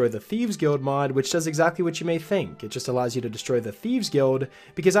the Destroy the Thieves Guild mod, which does exactly what you may think. It just allows you to destroy the Thieves Guild,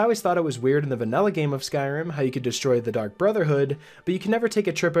 because I always thought it was weird in the vanilla game of Skyrim how you could destroy the Dark Brotherhood, but you can never take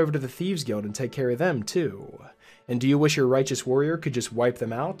a trip over to the Thieves Guild and take care of them too. And do you wish your righteous warrior could just wipe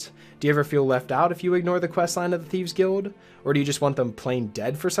them out? Do you ever feel left out if you ignore the questline of the Thieves Guild? Or do you just want them plain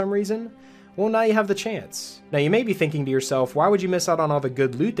dead for some reason? Well, now you have the chance. Now you may be thinking to yourself, why would you miss out on all the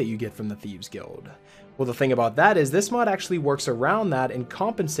good loot that you get from the Thieves Guild? Well, the thing about that is this mod actually works around that and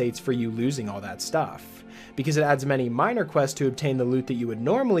compensates for you losing all that stuff, because it adds many minor quests to obtain the loot that you would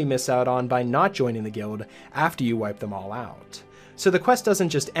normally miss out on by not joining the guild after you wipe them all out. So the quest doesn't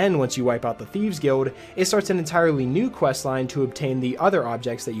just end once you wipe out the Thieves Guild, it starts an entirely new quest line to obtain the other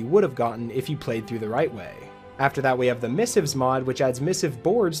objects that you would have gotten if you played through the right way. After that we have the Missives mod, which adds missive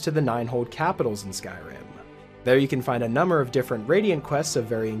boards to the 9-hold capitals in Skyrim. There you can find a number of different Radiant quests of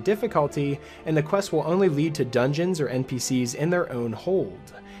varying difficulty, and the quests will only lead to dungeons or NPCs in their own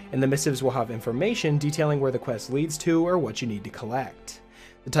hold, and the missives will have information detailing where the quest leads to or what you need to collect.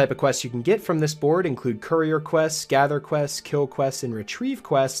 The type of quests you can get from this board include courier quests, gather quests, kill quests, and retrieve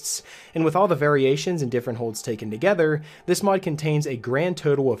quests, and with all the variations and different holds taken together, this mod contains a grand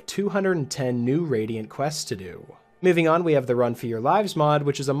total of 210 new Radiant quests to do. Moving on, we have the Run for Your Lives mod,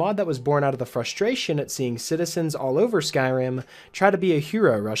 which is a mod that was born out of the frustration at seeing citizens all over Skyrim try to be a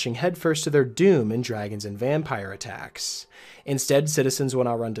hero rushing headfirst to their doom in dragons and vampire attacks. Instead, citizens will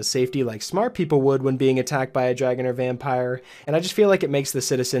now run to safety like smart people would when being attacked by a dragon or vampire, and I just feel like it makes the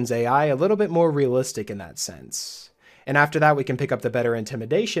citizens' AI a little bit more realistic in that sense. And after that we can pick up the Better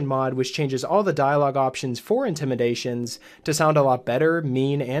Intimidation mod, which changes all the dialogue options for intimidations to sound a lot better,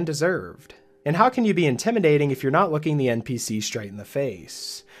 mean, and deserved. And how can you be intimidating if you're not looking the NPC straight in the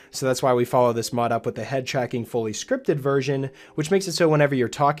face? So that's why we follow this mod up with the head tracking fully scripted version, which makes it so whenever you're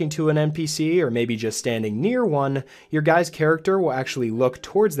talking to an NPC, or maybe just standing near one, your guy's character will actually look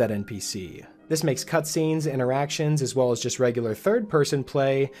towards that NPC. This makes cutscenes, interactions, as well as just regular third-person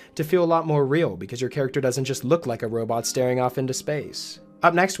play to feel a lot more real, because your character doesn't just look like a robot staring off into space.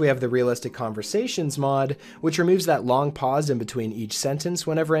 Up next we have the Realistic Conversations mod, which removes that long pause in between each sentence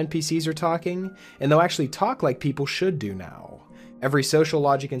whenever NPCs are talking, and they'll actually talk like people should do now. Every social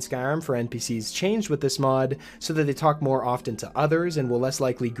logic in Skyrim for NPCs changed with this mod, so that they talk more often to others and will less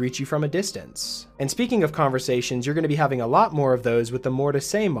likely greet you from a distance. And speaking of conversations, you're going to be having a lot more of those with the More to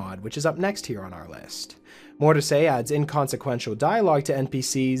Say mod, which is up next here on our list. More to Say adds inconsequential dialogue to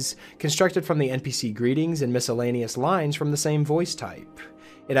NPCs, constructed from the NPC greetings and miscellaneous lines from the same voice type.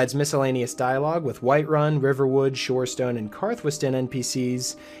 It adds miscellaneous dialogue with Whiterun, Riverwood, Shorestone, and Karthwiston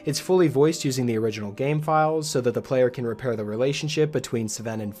NPCs. It's fully voiced using the original game files, so that the player can repair the relationship between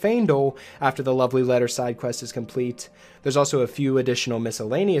Sven and Faendal after the Lovely Letter side quest is complete. There's also a few additional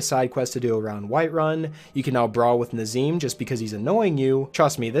miscellaneous side quests to do around Whiterun. You can now brawl with Nazim just because he's annoying you.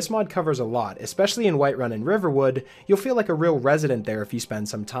 Trust me, this mod covers a lot, especially in Whiterun and Riverwood. You'll feel like a real resident there if you spend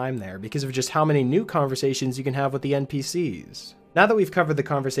some time there, because of just how many new conversations you can have with the NPCs. Now that we've covered the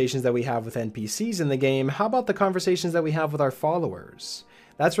conversations that we have with NPCs in the game, how about the conversations that we have with our followers?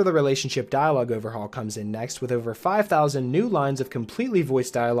 That's where the relationship dialogue overhaul comes in next, with over 5,000 new lines of completely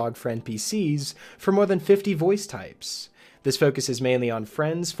voiced dialogue for NPCs for more than 50 voice types. This focuses mainly on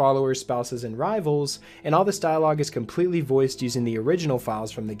friends, followers, spouses, and rivals, and all this dialogue is completely voiced using the original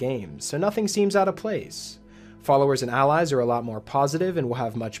files from the game, so nothing seems out of place. Followers and allies are a lot more positive and will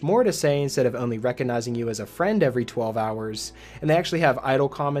have much more to say instead of only recognizing you as a friend every 12 hours, and they actually have idle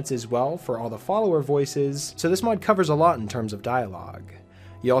comments as well for all the follower voices, so this mod covers a lot in terms of dialogue.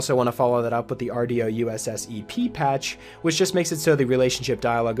 You also want to follow that up with the RDO USSEP patch, which just makes it so the relationship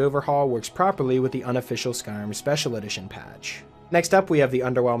dialogue overhaul works properly with the Unofficial Skyrim Special Edition patch. Next up we have the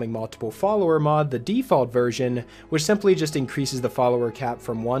Underwhelming Multiple Follower mod, the default version, which simply just increases the follower cap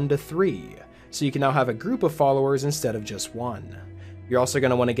from 1 to 3. So you can now have a group of followers instead of just one. You're also going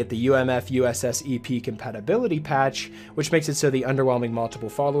to want to get the UMF USSEP compatibility patch, which makes it so the Underwhelming Multiple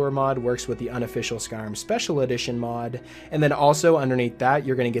Follower mod works with the Unofficial Skyrim Special Edition mod, and then also underneath that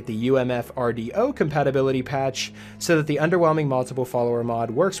you're going to get the UMF RDO compatibility patch, so that the Underwhelming Multiple Follower mod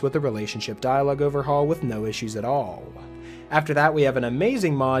works with the Relationship Dialogue overhaul with no issues at all. After that we have an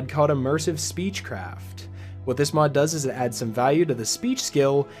amazing mod called Immersive Speechcraft. What this mod does is it adds some value to the speech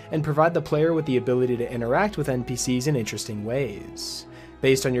skill and provide the player with the ability to interact with NPCs in interesting ways.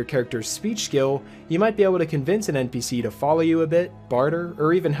 Based on your character's speech skill, you might be able to convince an NPC to follow you a bit, barter,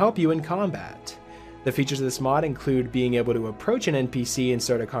 or even help you in combat. The features of this mod include being able to approach an NPC and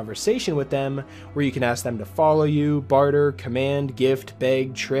start a conversation with them, where you can ask them to follow you, barter, command, gift,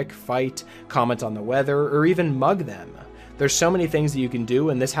 beg, trick, fight, comment on the weather, or even mug them. There's so many things that you can do,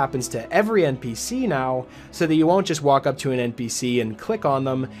 and this happens to every NPC now, so that you won't just walk up to an NPC and click on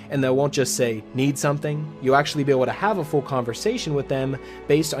them, and they won't just say, need something. You'll actually be able to have a full conversation with them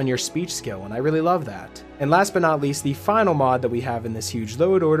based on your speech skill, and I really love that. And last but not least, the final mod that we have in this huge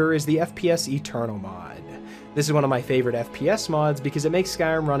load order is the FPS Eternal mod. This is one of my favorite FPS mods because it makes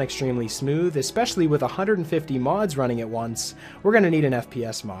Skyrim run extremely smooth, especially with 150 mods running at once. We're going to need an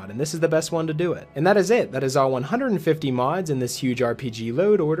FPS mod, and this is the best one to do it. And that is it. That is all 150 mods in this huge RPG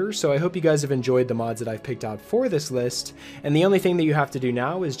load order, so I hope you guys have enjoyed the mods that I've picked out for this list, and the only thing that you have to do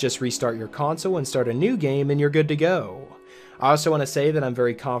now is just restart your console and start a new game and you're good to go. I also want to say that I'm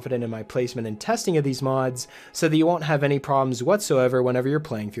very confident in my placement and testing of these mods, so that you won't have any problems whatsoever whenever you're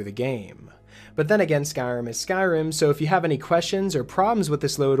playing through the game. But then again, Skyrim is Skyrim, so if you have any questions or problems with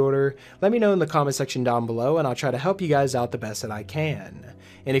this load order, let me know in the comment section down below and I'll try to help you guys out the best that I can.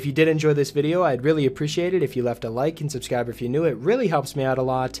 And if you did enjoy this video, I'd really appreciate it if you left a like and subscribe if you're new. It really helps me out a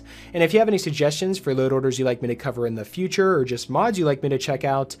lot. And if you have any suggestions for load orders you'd like me to cover in the future, or just mods you'd like me to check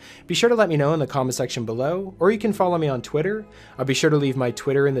out, be sure to let me know in the comment section below, or you can follow me on Twitter. I'll be sure to leave my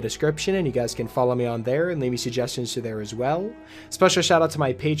Twitter in the description, and you guys can follow me on there and leave me suggestions to there as well. Special shout out to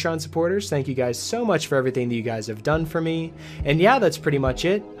my Patreon supporters. Thank you guys so much for everything that you guys have done for me. And yeah, that's pretty much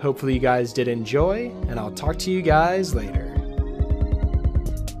it. Hopefully you guys did enjoy, and I'll talk to you guys later.